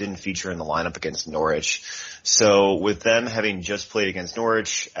tightness, so didn't feature in the lineup against Norwich. So with them having just played against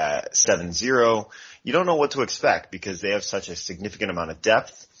Norwich at 7-0, you don't know what to expect because they have such a significant amount of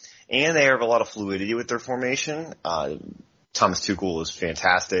depth and they have a lot of fluidity with their formation. Thomas Tuchel is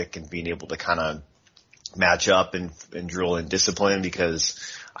fantastic in being able to kind of match up and drill in discipline, because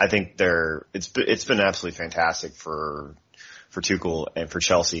I think it's been absolutely fantastic for Tuchel and for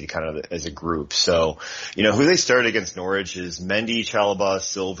Chelsea kind of as a group. So, who they started against Norwich is Mendy, Chalobah,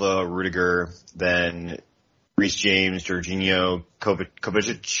 Silva, Rudiger, then Reece James, Jorginho,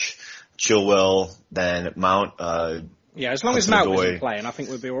 Kovacic, Chilwell, then Mount. As long as Mount wasn't playing, I think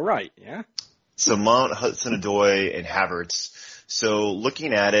we'd be all right. Yeah. So Mount, Hudson-Odoi, and Havertz. So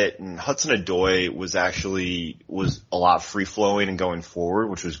looking at it, and Hudson-Odoi was a lot free flowing and going forward,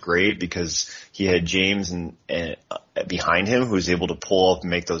 which was great because he had James and behind him who was able to pull up and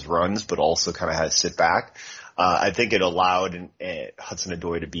make those runs, but also kind of had to sit back. I think it allowed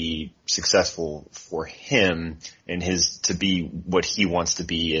Hudson-Odoi to be successful for him and to be what he wants to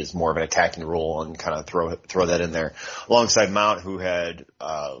be is more of an attacking role and kind of throw that in there alongside Mount, who had,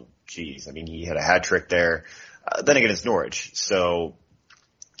 he had a hat trick there. Then again, it's Norwich, so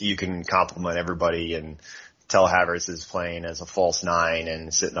you can compliment everybody and tell Havertz is playing as a false nine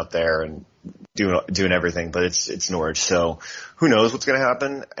and sitting up there and doing everything, but it's Norwich, so who knows what's going to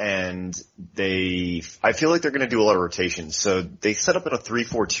happen. And I feel like they're going to do a lot of rotations. So they set up in a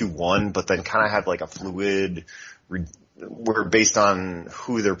 3-4-2-1, but then kind of have like a fluid, where based on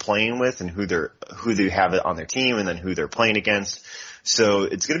who they're playing with and who they have on their team and then who they're playing against. So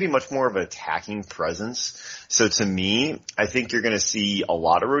it's going to be much more of an attacking presence. So to me, I think you're going to see a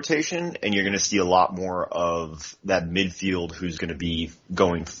lot of rotation and you're going to see a lot more of that midfield who's going to be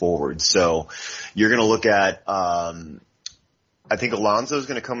going forward. So you're going to look at, I think Alonso is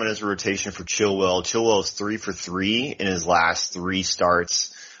going to come in as a rotation for Chilwell. Chilwell is 3 for 3 in his last 3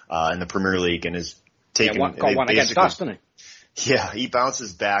 starts, in the Premier League and is taken. Got one against us, didn't he? Yeah, they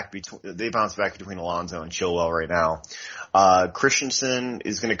bounce back between Alonso and Chilwell right now. Christensen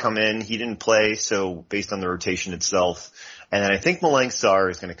is going to come in. He didn't play, so based on the rotation itself. And then I think Malang Sarr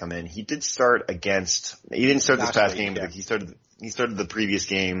is going to come in. He didn't start this past game, but he started the previous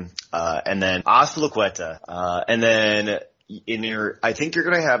game. And then Azpilicueta. And then I think you're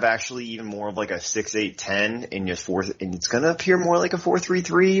going to have actually even more of like a 6-8-10 in your fourth, and it's going to appear more like a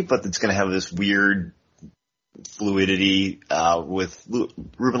 4-3-3, but it's going to have this weird fluidity, with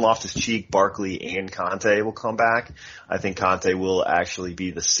Ruben Loftus-Cheek, Barkley, and Conte will come back. I think Conte will actually be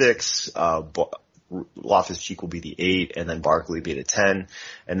the 6, Loftus-Cheek will be the 8, and then Barkley be the 10,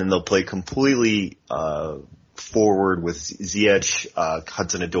 and then they'll play completely, forward with Ziyech,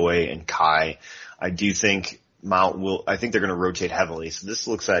 Hudson-Odoi, and Kai. I do think I think they're going to rotate heavily, so this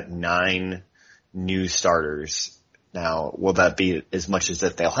looks at 9 new starters. Now, will that be as much as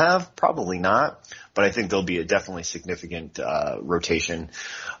that they'll have? Probably not, but I think there'll be a definitely significant rotation.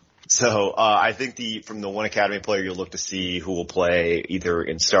 So I think from the one academy player you'll look to see who will play either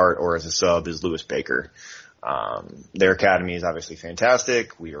in start or as a sub is Lewis Baker. Their academy is obviously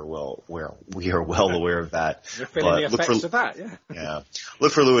fantastic. We are well aware of that. You're feeling the effects of that, yeah. Yeah.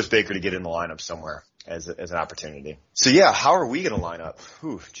 Look for Lewis Baker to get in the lineup somewhere as an opportunity. So yeah, how are we going to line up?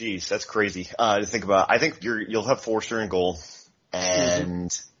 Whew, geez, that's crazy to think about. I think you'll have Forster in goal,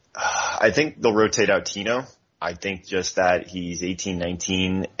 and I think they'll rotate out Tino. I think just that he's 18,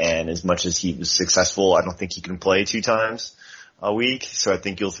 19, and as much as he was successful, I don't think he can play 2 times a week. So I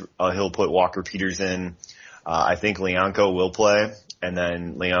think he'll put Walker Peters in. I think Leonco will play, and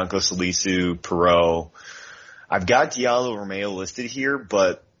then Leonco, Salisu, Perot. I've got Diallo Romeo listed here,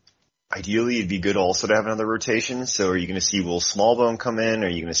 but ideally it'd be good also to have another rotation. So are you going to see Will Smallbone come in? Are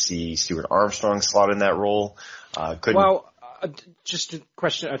you going to see Stuart Armstrong slot in that role? Just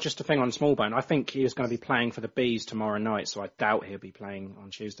a thing on Smallbone. I think he is going to be playing for the Bees tomorrow night, so I doubt he'll be playing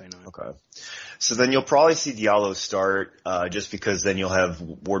on Tuesday night. Okay. So then you'll probably see Diallo start, just because then you'll have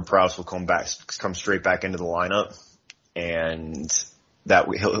Ward-Prowse will come straight back into the lineup, and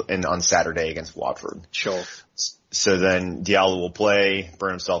and on Saturday against Watford. Sure. So then Diallo will play, burn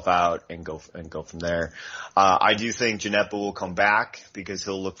himself out, and go from there. I do think Gineppo will come back because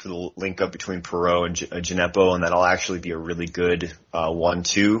he'll look for the link up between Perot and Gineppo, and that'll actually be a really good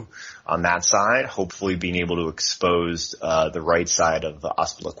 1-2 on that side. Hopefully, being able to expose the right side of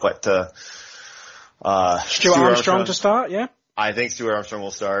Azpilicueta. Stuart Armstrong to start, yeah. I think Stuart Armstrong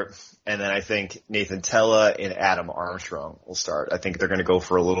will start. And then I think Nathan Tella and Adam Armstrong will start. I think they're going to go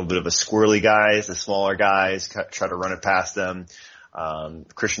for a little bit of a squirrely guys, the smaller guys, try to run it past them.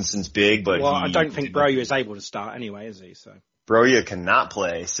 Christensen's big, but I don't think Broja is able to start anyway, is he? So Broja cannot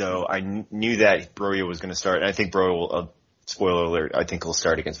play, so I knew that Broja was going to start. And I think Broja will, spoiler alert, I think he'll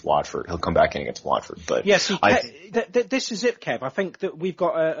start against Watford. He'll come back in against Watford. But yes, this is it, Kev. I think that we've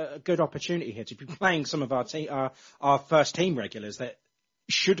got a good opportunity here to be playing some of our first team regulars that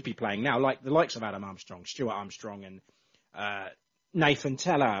should be playing now, like the likes of Adam Armstrong, Stuart Armstrong, and Nathan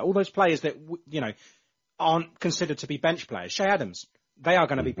Tella, all those players that aren't considered to be bench players. Shea Adams, they are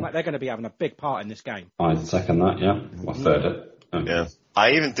going to be they're going to be having a big part in this game. I'd second that. Yeah, or third it. Yeah.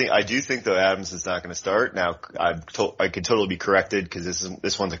 I do think though Adams is not going to start. Now I could totally be corrected because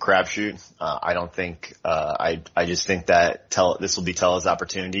this one's a crapshoot. I don't think I just think that this will be Tella's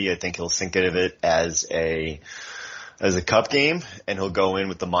opportunity. I think he'll think of it as a cup game, and he'll go in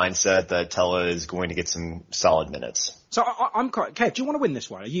with the mindset that Tella is going to get some solid minutes. So I'm quite. Kev, do you want to win this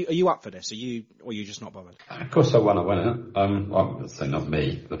one? Are you up for this? Or are you just not bothered? Of course I want to win it. Well, so not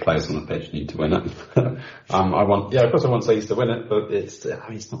me. The players on the pitch need to win it. Of course I want Saints to win it, but it's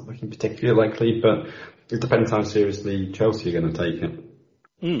not looking particularly likely, but it depends how seriously Chelsea are going to take it.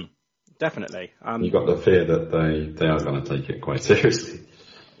 Definitely. You've got the fear that they are going to take it quite seriously.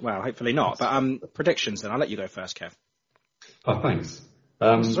 Well, hopefully not. But predictions then. I'll let you go first, Kev. Oh, thanks.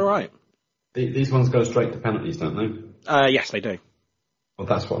 It's all right. These ones go straight to penalties, don't they? Yes, they do. Well,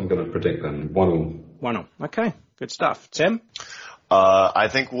 that's what I'm going to predict then. 1-1. 1-1. Okay, good stuff. Tim? I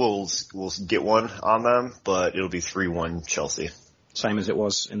think we'll get one on them, but it'll be 3-1 Chelsea. Same as it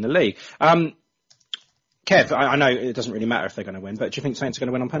was in the league. Kev, I know it doesn't really matter if they're going to win, but do you think Saints are going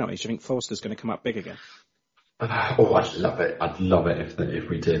to win on penalties? Do you think Forster's going to come up big again? I'd love it. I'd love it if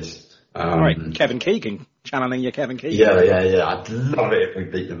we did. All right, Kevin Keegan, channeling your Kevin Keegan. Yeah. I'd love it if we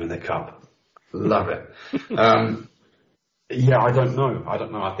beat them in the cup. Love it. I don't know.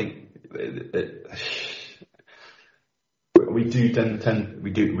 I think we do tend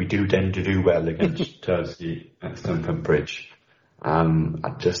to do well against Chelsea at Stamford Bridge.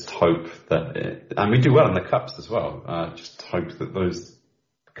 I just hope that, and we do well in the cups as well. Just hope that those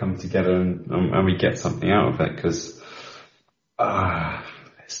come together and we get something out of it, because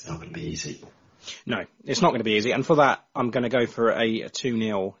it's not going to be easy. No, it's not going to be easy. And for that, I'm going to go for a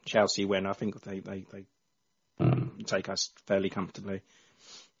 2-0 Chelsea win. I think they take us fairly comfortably.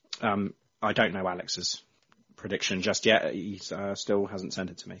 I don't know Alex's prediction just yet. He still hasn't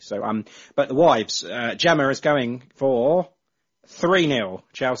sent it to me. So, but the wives, Gemma is going for 3-0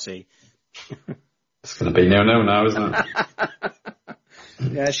 Chelsea. It's going to be 0-0 now, isn't it?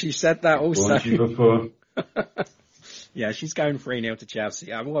 Yeah, she said that also. Warned you before. Yeah, she's going 3-0 to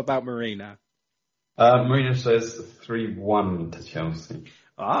Chelsea. What about Marina? Marina says 3-1 to Chelsea.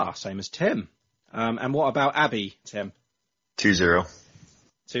 Same as Tim. And what about Abby, Tim? 2-0.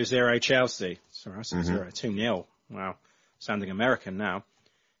 2-0 Chelsea. Sorry, I said 2-0. Wow. Sounding American now.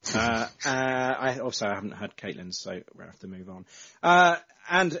 I haven't heard Caitlin's, so we'll have to move on.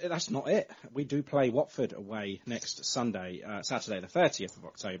 And that's not it. We do play Watford away next Sunday, Saturday the 30th of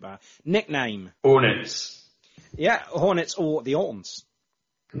October. Nickname? Hornets. Yeah, Hornets or the Orns,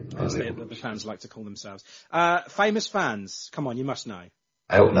 as the fans like to call themselves. Famous fans. Come on, you must know.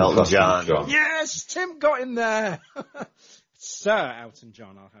 Elton John. Yes, Tim got in there. Sir Elton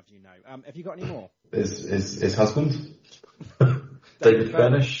John, I'll have you know. Have you got any more? His husband? David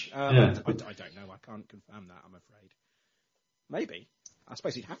Furnish? I don't know. I can't confirm that, I'm afraid. Maybe. I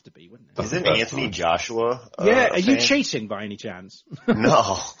suppose he'd have to be, wouldn't it? Isn't Anthony Joshua? Are you cheating by any chance?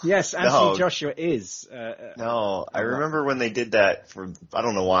 No. Yes, Anthony Joshua is. No, I remember when they did that I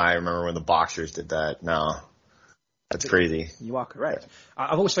don't know why I remember when the boxers did that. No. That's crazy. You are correct.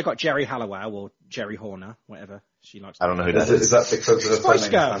 I've also got Jerry Halliwell or Jerry Horner, whatever she likes. I don't know who that is. Is that because the Spice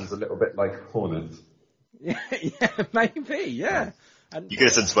surname Girl sounds a little bit like Hornets? Yeah, maybe, yeah. And, you could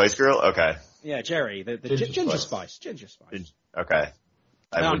have said Spice Girl? Okay. Yeah, Jerry, the Ginger Spice. Ginger Spice. Okay.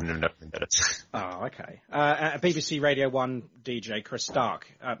 I wouldn't have known that. Oh, okay. BBC Radio 1 DJ Chris Stark,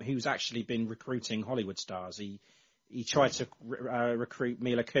 who's actually been recruiting Hollywood stars. He tried to recruit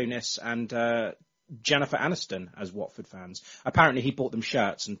Mila Kunis and Jennifer Aniston as Watford fans. Apparently he bought them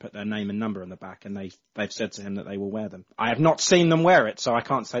shirts and put their name and number on the back, and they've said to him that they will wear them. I have not seen them wear it, so I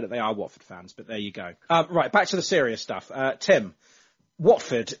can't say that they are Watford fans, but there you go. Right, back to the serious stuff. Tim,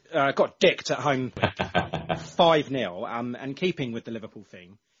 Watford got dicked at home 5-0, and keeping with the Liverpool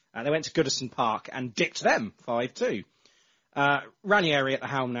theme, they went to Goodison Park and dicked them 5-2. Ranieri at the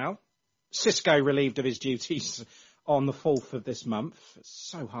helm now. Cisco relieved of his duties on the 4th of this month. It's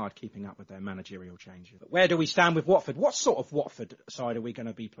so hard keeping up with their managerial changes. But where do we stand with Watford? What sort of Watford side are we going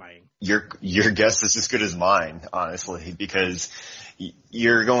to be playing? Your guess is as good as mine, honestly, because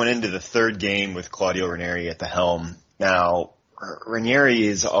you're going into the third game with Claudio Ranieri at the helm. Now, Ranieri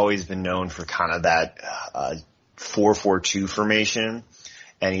has always been known for kind of that 4-4-2 formation,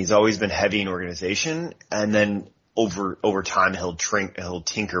 and he's always been heavy in organization, and then over time he'll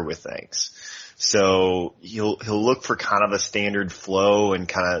tinker with things. So he'll look for kind of a standard flow and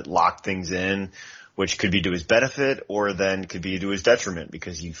kind of lock things in, which could be to his benefit or then could be to his detriment,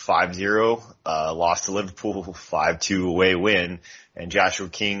 because he 5-0 lost to Liverpool, 5-2 away win, and Joshua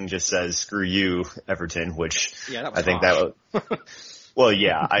King just says, "Screw you, Everton," which I think that Well,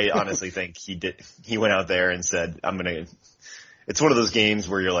 yeah, I honestly think he did. He went out there and said, it's one of those games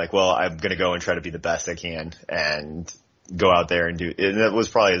where you're like, well, I'm going to go and try to be the best I can and go out there and do, and it was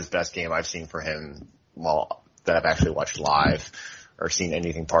probably his best game I've seen for him, well, that I've actually watched live or seen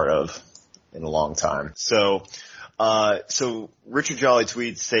anything part of in a long time. So Richard Jolly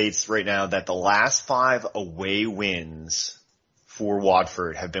states right now that the last 5 away wins for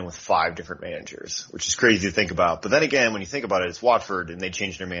Watford have been with 5 different managers, which is crazy to think about. But then again, when you think about it, it's Watford and they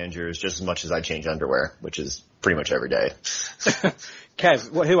change their managers just as much as I change underwear, which is pretty much every day.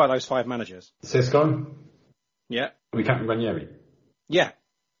 Kev, who are those 5 managers? Xisco? Yeah. We Captain Ranieri? Yeah.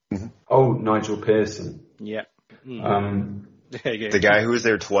 Mm-hmm. Oh, Nigel Pearson. Yeah. The guy who was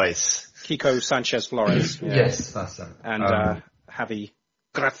there twice. Kiko Sanchez Flores. Yeah. Yes, that's it. And Javi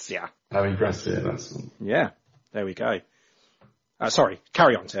Gracia. Javi Gracia, that's it. Yeah, there we go. Sorry,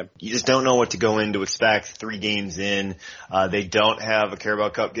 carry on, Tim. You just don't know what to go in to expect 3 games in. They don't have a Carabao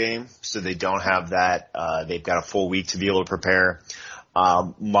Cup game, so they don't have that. They've got a full week to be able to prepare.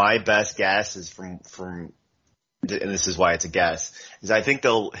 My best guess is from, and this is why it's a guess, is I think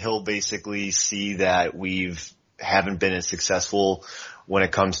he'll basically see that haven't been as successful when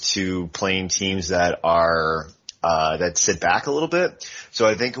it comes to playing teams that are that sit back a little bit. So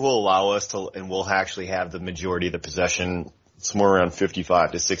I think it will allow us to, and we'll actually have the majority of the possession. It's more around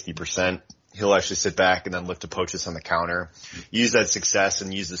 55 to 60%. He'll actually sit back and then look to poach us on the counter. Use that success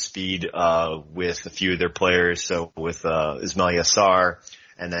and use the speed with a few of their players. So with Ismail Yassar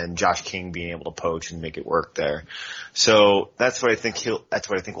and then Josh King being able to poach and make it work there. So that's what I think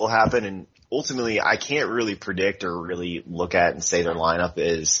will happen. And ultimately, I can't really predict or really look at and say their lineup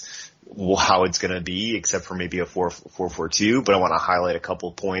is how it's going to be, except for maybe a 4-4-2, but I want to highlight a couple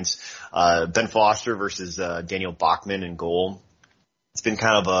of points. Ben Foster versus Daniel Bachmann in goal. It's been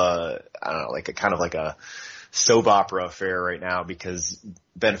kind of a soap opera affair right now because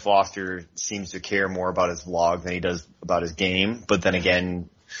Ben Foster seems to care more about his vlog than he does about his game. But then again,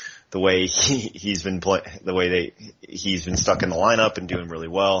 the way he's been stuck in the lineup and doing really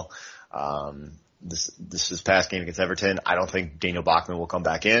well. This past game against Everton, I don't think Daniel Bachmann will come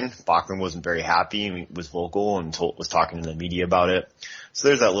back in. Bachmann wasn't very happy and he was vocal and was talking to the media about it. So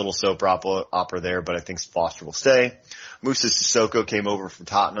there's that little soap opera there, but I think Foster will stay. Moussa Sissoko came over from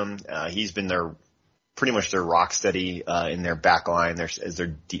Tottenham. He's been pretty much their rock steady in their back line as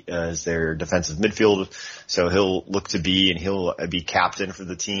their defensive midfield. So he'll be captain for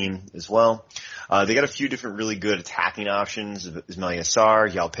the team as well. They got a few different really good attacking options: Ismail Yassar,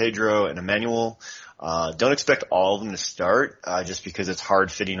 João Pedro, and Emmanuel. Don't expect all of them to start, just because it's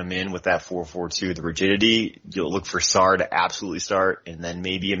hard fitting them in with that 4-4-2, the rigidity. You'll look for Sarr to absolutely start, and then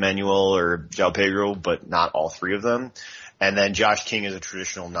maybe Emmanuel or João Pedro, but not all 3 of them. And then Josh King is a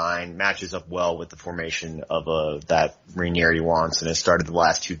traditional 9, matches up well with the formation of that Ranieri wants, and has started the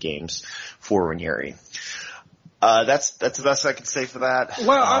last 2 games for Ranieri. That's the best I can say for that.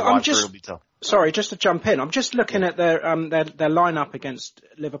 Well, I'm just sorry, just to jump in. I'm just looking at their lineup against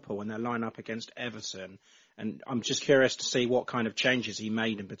Liverpool and their lineup against Everton, and I'm just curious to see what kind of changes he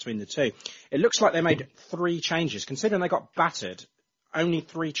made in between the 2. It looks like they made 3 changes, considering they got battered. Only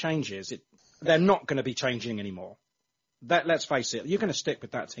 3 changes. They're not going to be changing anymore. Let's face it, you're going to stick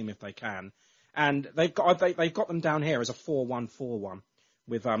with that team if they can, and they've got them down here as a 4-1-4-1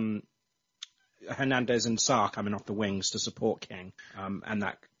 with Hernandez and Sarr coming off the wings to support King, and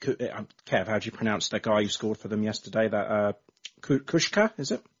that Kev, how do you pronounce that guy who scored for them yesterday? That Kuška, is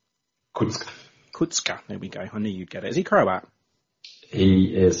it? Kucka. There we go. I knew you'd get it. Is he Croat?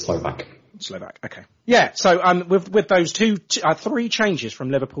 He is Slovak. Okay. Yeah. So with those 3 changes from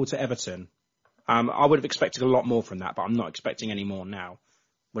Liverpool to Everton. I would have expected a lot more from that, but I'm not expecting any more now.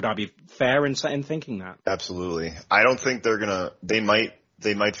 Would I be fair in thinking that? Absolutely. I don't think they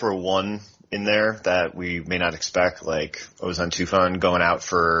might throw one in there that we may not expect, like Ozan Tufan going out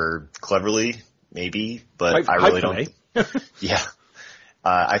for Cleverly, maybe, but I really don't. Yeah.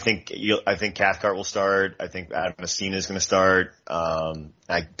 I think Cathcart will start. I think Adam Messina is going to start.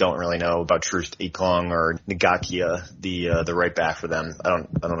 I don't really know about Troost Ekong or Ngakia, the right back for them. I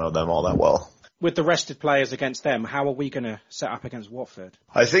don't know them all that well. With the rested players against them, how are we going to set up against Watford?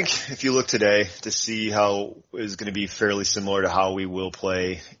 I think if you look today to see how is going to be fairly similar to how we will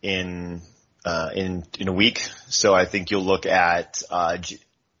play in a week. So I think you'll look at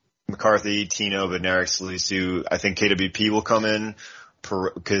McCarthy, Tino, Bednarik, Salisu. I think KWP will come in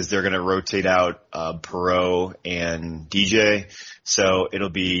because they're going to rotate out Perot and DJ. So it'll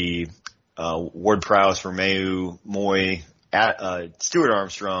be Ward-Prowse, Romeu, Moy, Stuart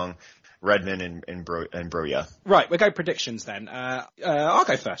Armstrong, Redmond and Broja. Right, we'll go predictions then. I'll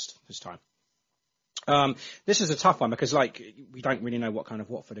go first this time. This is a tough one because, we don't really know what kind of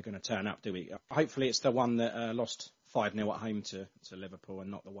Watford are going to turn up, do we? Hopefully it's the one that lost 5-0 at home to Liverpool and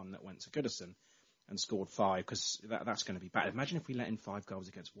not the one that went to Goodison and scored 5, because that's going to be bad. Imagine if we let in 5 goals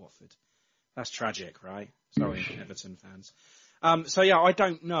against Watford. That's tragic, right? Sorry, Everton fans. I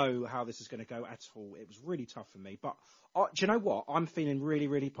don't know how this is going to go at all. It was really tough for me. But do you know what? I'm feeling really,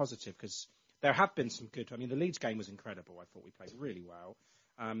 really positive because there have been some good... I mean, the Leeds game was incredible. I thought we played really well.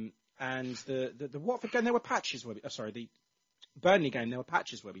 And the Watford game, there were patches where the Burnley game, there were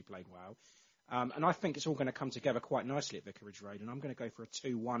patches where we played well. And I think it's all going to come together quite nicely at Vicarage Road, and I'm going to go for a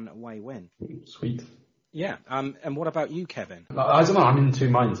 2-1 away win. Sweet. Yeah. And what about you, Kevin? I don't know. I'm in two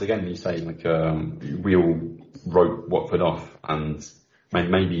minds. Again, you say, we all wrote Watford off and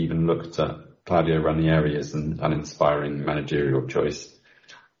maybe even looked at Claudio Ranieri as an uninspiring managerial choice.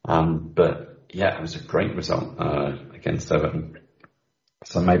 But yeah, it was a great result against Everton.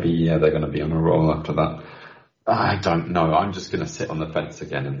 So maybe they're going to be on a roll after that. I don't know. I'm just going to sit on the fence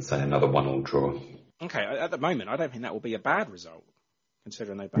again and say another 1-1 draw. Okay, at the moment, I don't think that will be a bad result,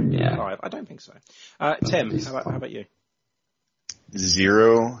 considering they banked 5. I don't think so. Tim, how about you?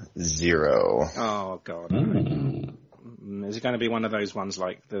 0-0. Oh, God. Is it going to be one of those ones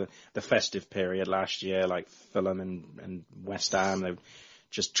like the festive period last year, like Fulham and West Ham? They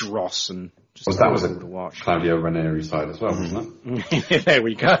just dross and just that was to watch. Claudio Ranieri side as well, wasn't it? There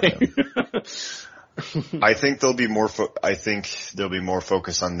we go. I think there'll be more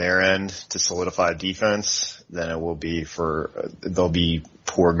focus on their end to solidify defense than it will be they'll be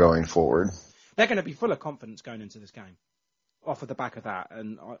poor going forward. They're going to be full of confidence going into this game, off of the back of that,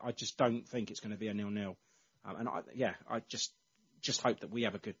 and I just don't think it's going to be a 0-0. I just hope that we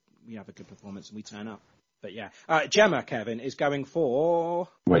have a good performance and we turn up. But yeah, Gemma, Kevin, is going for...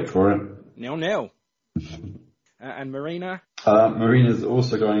 Wait for it. 0-0. And Marina? Marina's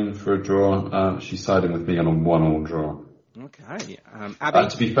also going for a draw. She's siding with me on a 1-1 draw. Okay. Abby?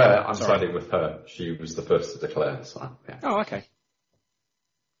 To be fair, I'm siding with her. She was the first to declare, so yeah. Oh, okay.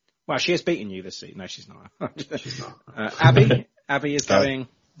 Well, she has beaten you this season. No, she's not. She's not. Abby is going...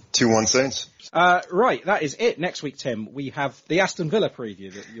 2-1 Saints. Right, that is it. Next week, Tim, we have the Aston Villa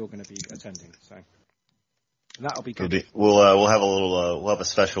preview that you're going to be attending, so... That'll be good. We'll have we'll have a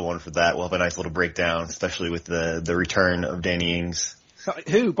special one for that. We'll have a nice little breakdown, especially with the return of Danny Ings.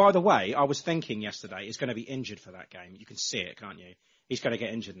 Who, by the way, I was thinking yesterday is going to be injured for that game. You can see it, can't you? He's going to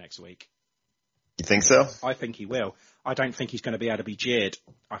get injured next week. You think so? I think he will. I don't think he's going to be able to be jeered.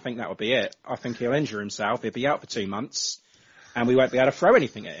 I think that will be it. I think he'll injure himself. He'll be out for 2 months, and we won't be able to throw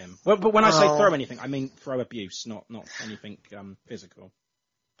anything at him. Well, but when I say throw anything, I mean throw abuse, not anything physical.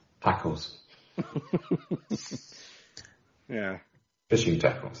 Tackles. Yeah. Fishing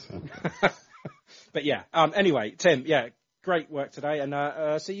tackles. Yeah. But yeah. Anyway, Tim, yeah, great work today,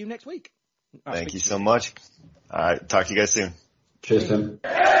 and see you next week. Thank you so much. Talk to you guys soon. Cheers, Tim.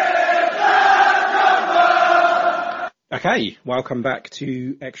 Okay, welcome back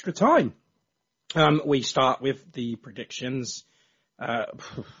to Extra Time. We start with the predictions.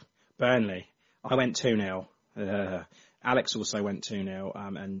 Burnley. I went 2-0. Alex also went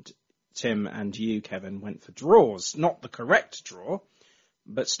 2-0, and Tim and you, Kevin, went for draws. Not the correct draw,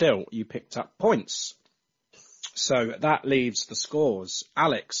 but still, you picked up points. So that leaves the scores.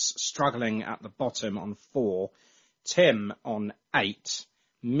 Alex struggling at the bottom on 4, Tim on 8,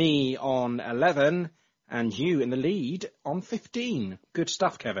 me on 11, and you in the lead on 15. Good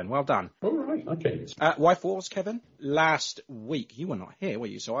stuff, Kevin. Well done. All right, okay. Y4s, Kevin. Last week, you were not here, were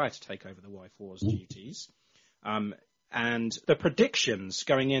you? So I had to take over the Y4s duties. And the predictions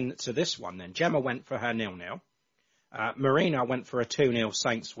going into this one then, Gemma went for her 0-0. Marina went for a 2-0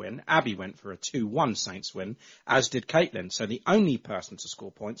 Saints win. Abby went for a 2-1 Saints win, as did Caitlin. So the only person to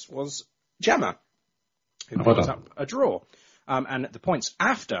score points was Gemma, who picked up a draw. And the points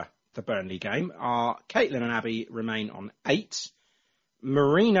after the Burnley game are Caitlin and Abby remain on 8.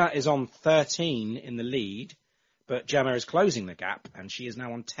 Marina is on 13 in the lead. But Gemma is closing the gap, and she is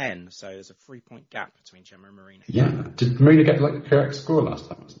now on 10, so there's a 3-point gap between Gemma and Marina. Yeah. Did Marina get the correct score last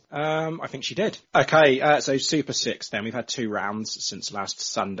time? I think she did. Okay, so Super 6 then. We've had 2 rounds since last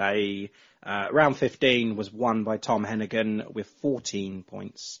Sunday. Round 15 was won by Tom Hennigan with 14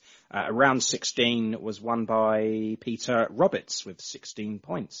 points. Round 16 was won by Peter Roberts with 16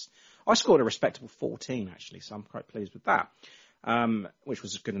 points. I scored a respectable 14, actually, so I'm quite pleased with that. Which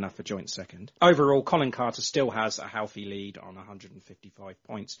was good enough for joint second. Overall, Colin Carter still has a healthy lead on 155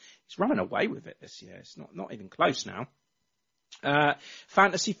 points. He's running away with it this year. It's not even close now.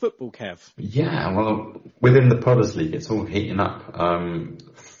 Fantasy football, Kev. Yeah, well, within the Podders League, it's all heating up.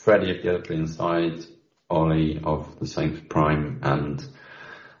 Freddie of the Oakley side, Ollie of the Saints Prime, and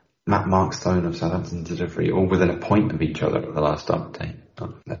Matt Markstone of Southampton did a free, all within a point of each other at the last update, at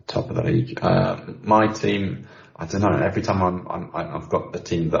the top of the league. My team, I don't know, every time I've got a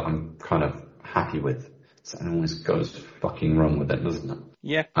team that I'm kind of happy with, something always goes fucking wrong with it, doesn't it?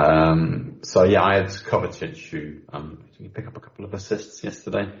 Yeah. So yeah, I had Kovacic who, he pick up a couple of assists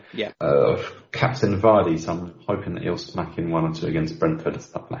yesterday. Yeah. Captain Vardy, so I'm hoping that he'll smack in 1 or 2 against Brentford.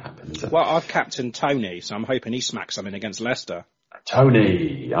 It's not going to happen, is it? Well, I've captained Tony, so I'm hoping he smacks something against Leicester.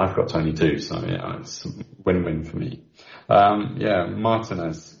 Tony! I've got Tony too, so yeah, it's a win-win for me. Yeah,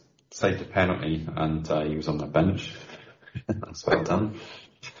 Martinez saved a penalty and he was on the bench. That's well done.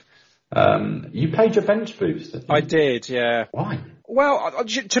 You paid your bench boost, didn't you? I did, yeah. Why? Well,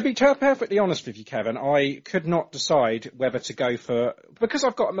 to be perfectly honest with you, Kevin, I could not decide whether to go for, because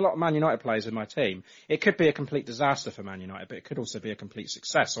I've got a lot of Man United players in my team, it could be a complete disaster for Man United, but it could also be a complete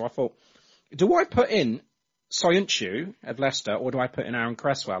success. So I thought, do I put in Soyuncu of Leicester, or do I put in Aaron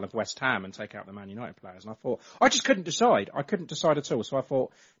Cresswell of West Ham and take out the Man United players? And I thought, I just couldn't decide. I couldn't decide at all. So I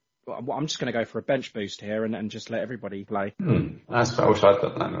thought, well, I'm just going to go for a bench boost here and just let everybody play. That's what I wish I'd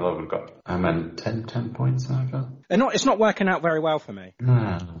done that. I would have got 10 points over. It's not working out very well for me.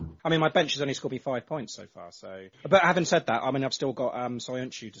 No. I mean, my bench has only scored me 5 points so far. So, but having said that, I mean, I've still got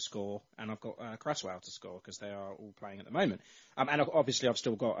Soyuncu to score and I've got Cresswell to score because they are all playing at the moment. And obviously, I've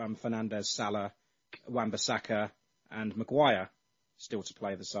still got Fernandes, Salah, Wan-Bissaka, and Maguire still to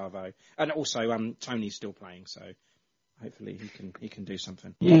play the Savo, and also Tony's still playing. So hopefully he can do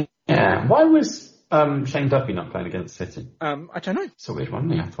something. Yeah. Why was Shane Duffy not playing against City? I don't know. It's a weird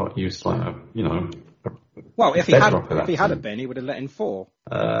one. I thought he was like, well, if he had been, he would have let in 4.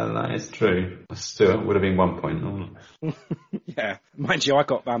 That is true. Still, would have been 1 point. Yeah, mind you, I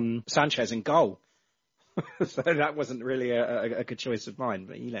got Sanchez in goal. So that wasn't really a good choice of mine,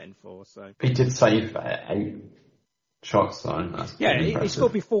 but he let in 4. So he did save 8 shots, though. That's he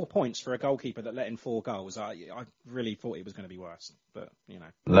scored me 4 points for a goalkeeper that let in 4 goals. I really thought it was going to be worse, but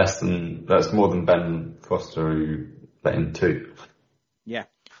that's more than Ben Foster who let in 2. Yeah,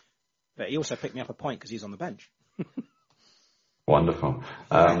 but he also picked me up a point because he's on the bench. Wonderful.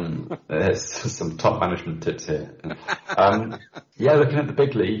 There's some top management tips here. Looking at the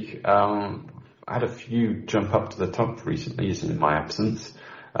big league, I had a few jump up to the top recently, in my absence.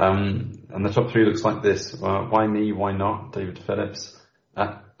 And the top 3 looks like this. Why me? Why not? David Phillips.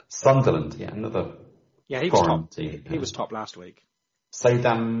 Sunderland, another. Yeah, he was top. He was top last week.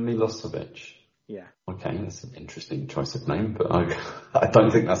 Sedan Milosevic. Yeah. Okay, that's an interesting choice of name, but I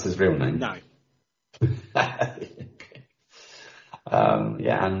don't think that's his real name. No.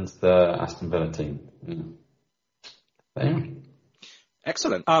 And the Aston Villa team. There.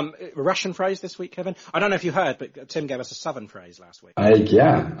 Excellent. Russian phrase this week, Kevin. I don't know if you heard, but Tim gave us a Southern phrase last week. I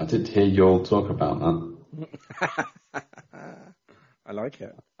did hear you all talk about that. I like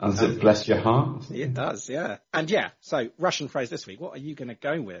it. Does it bless your heart? It does, yeah. And so Russian phrase this week. What are you going to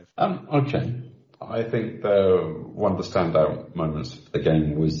go with? Okay. I think one of the standout moments of the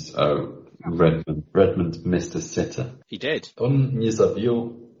game was Redmond. Redmond missed a sitter. He did. On nie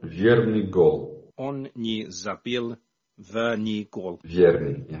zabił wierny gol. On nie zabił wierny gol.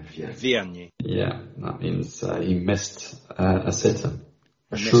 Wierny. Yeah, that means he missed a sitter.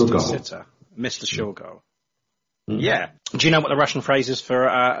 Missed a sure goal. Yeah. Do you know what the Russian phrase is for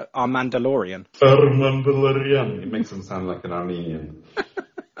our Mandalorian? Mandalorian. It makes him sound like an Armenian.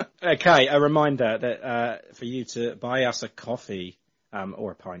 Okay, a reminder that for you to buy us a coffee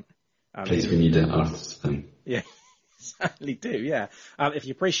or a pint. Please, we need it after Spain. Yeah, certainly do, yeah. If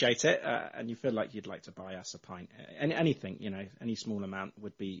you appreciate it and you feel like you'd like to buy us a pint, anything, any small amount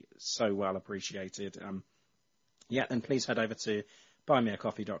would be so well appreciated. Then please head over to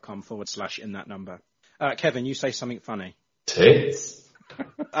buymeacoffee.com/in that number. Kevin, you say something funny. Tits.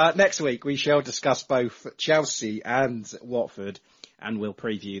 Next week we shall discuss both Chelsea and Watford, and we'll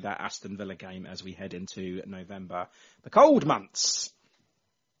preview that Aston Villa game as we head into November, the cold months.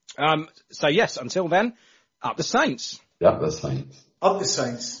 Until then, up the Saints. Up the Saints. Up the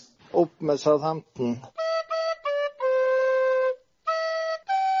Saints. Up with Southampton.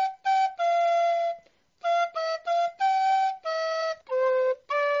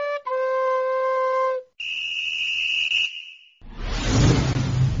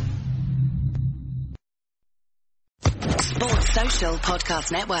 Sports Social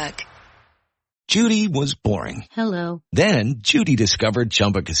Podcast Network. Judy was boring. Hello. Then Judy discovered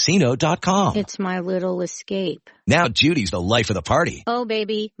ChumbaCasino.com. It's my little escape. Now Judy's the life of the party. Oh,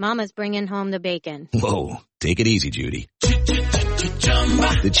 baby, mama's bringing home the bacon. Whoa, take it easy, Judy.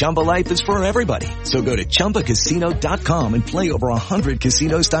 The Chumba life is for everybody. So go to ChumbaCasino.com and play over 100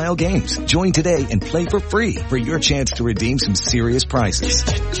 casino-style games. Join today and play for free for your chance to redeem some serious prizes.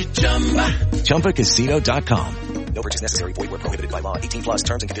 ChumbaCasino.com. No purchase necessary. Void where prohibited by law. 18+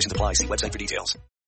 terms and conditions apply. See website for details.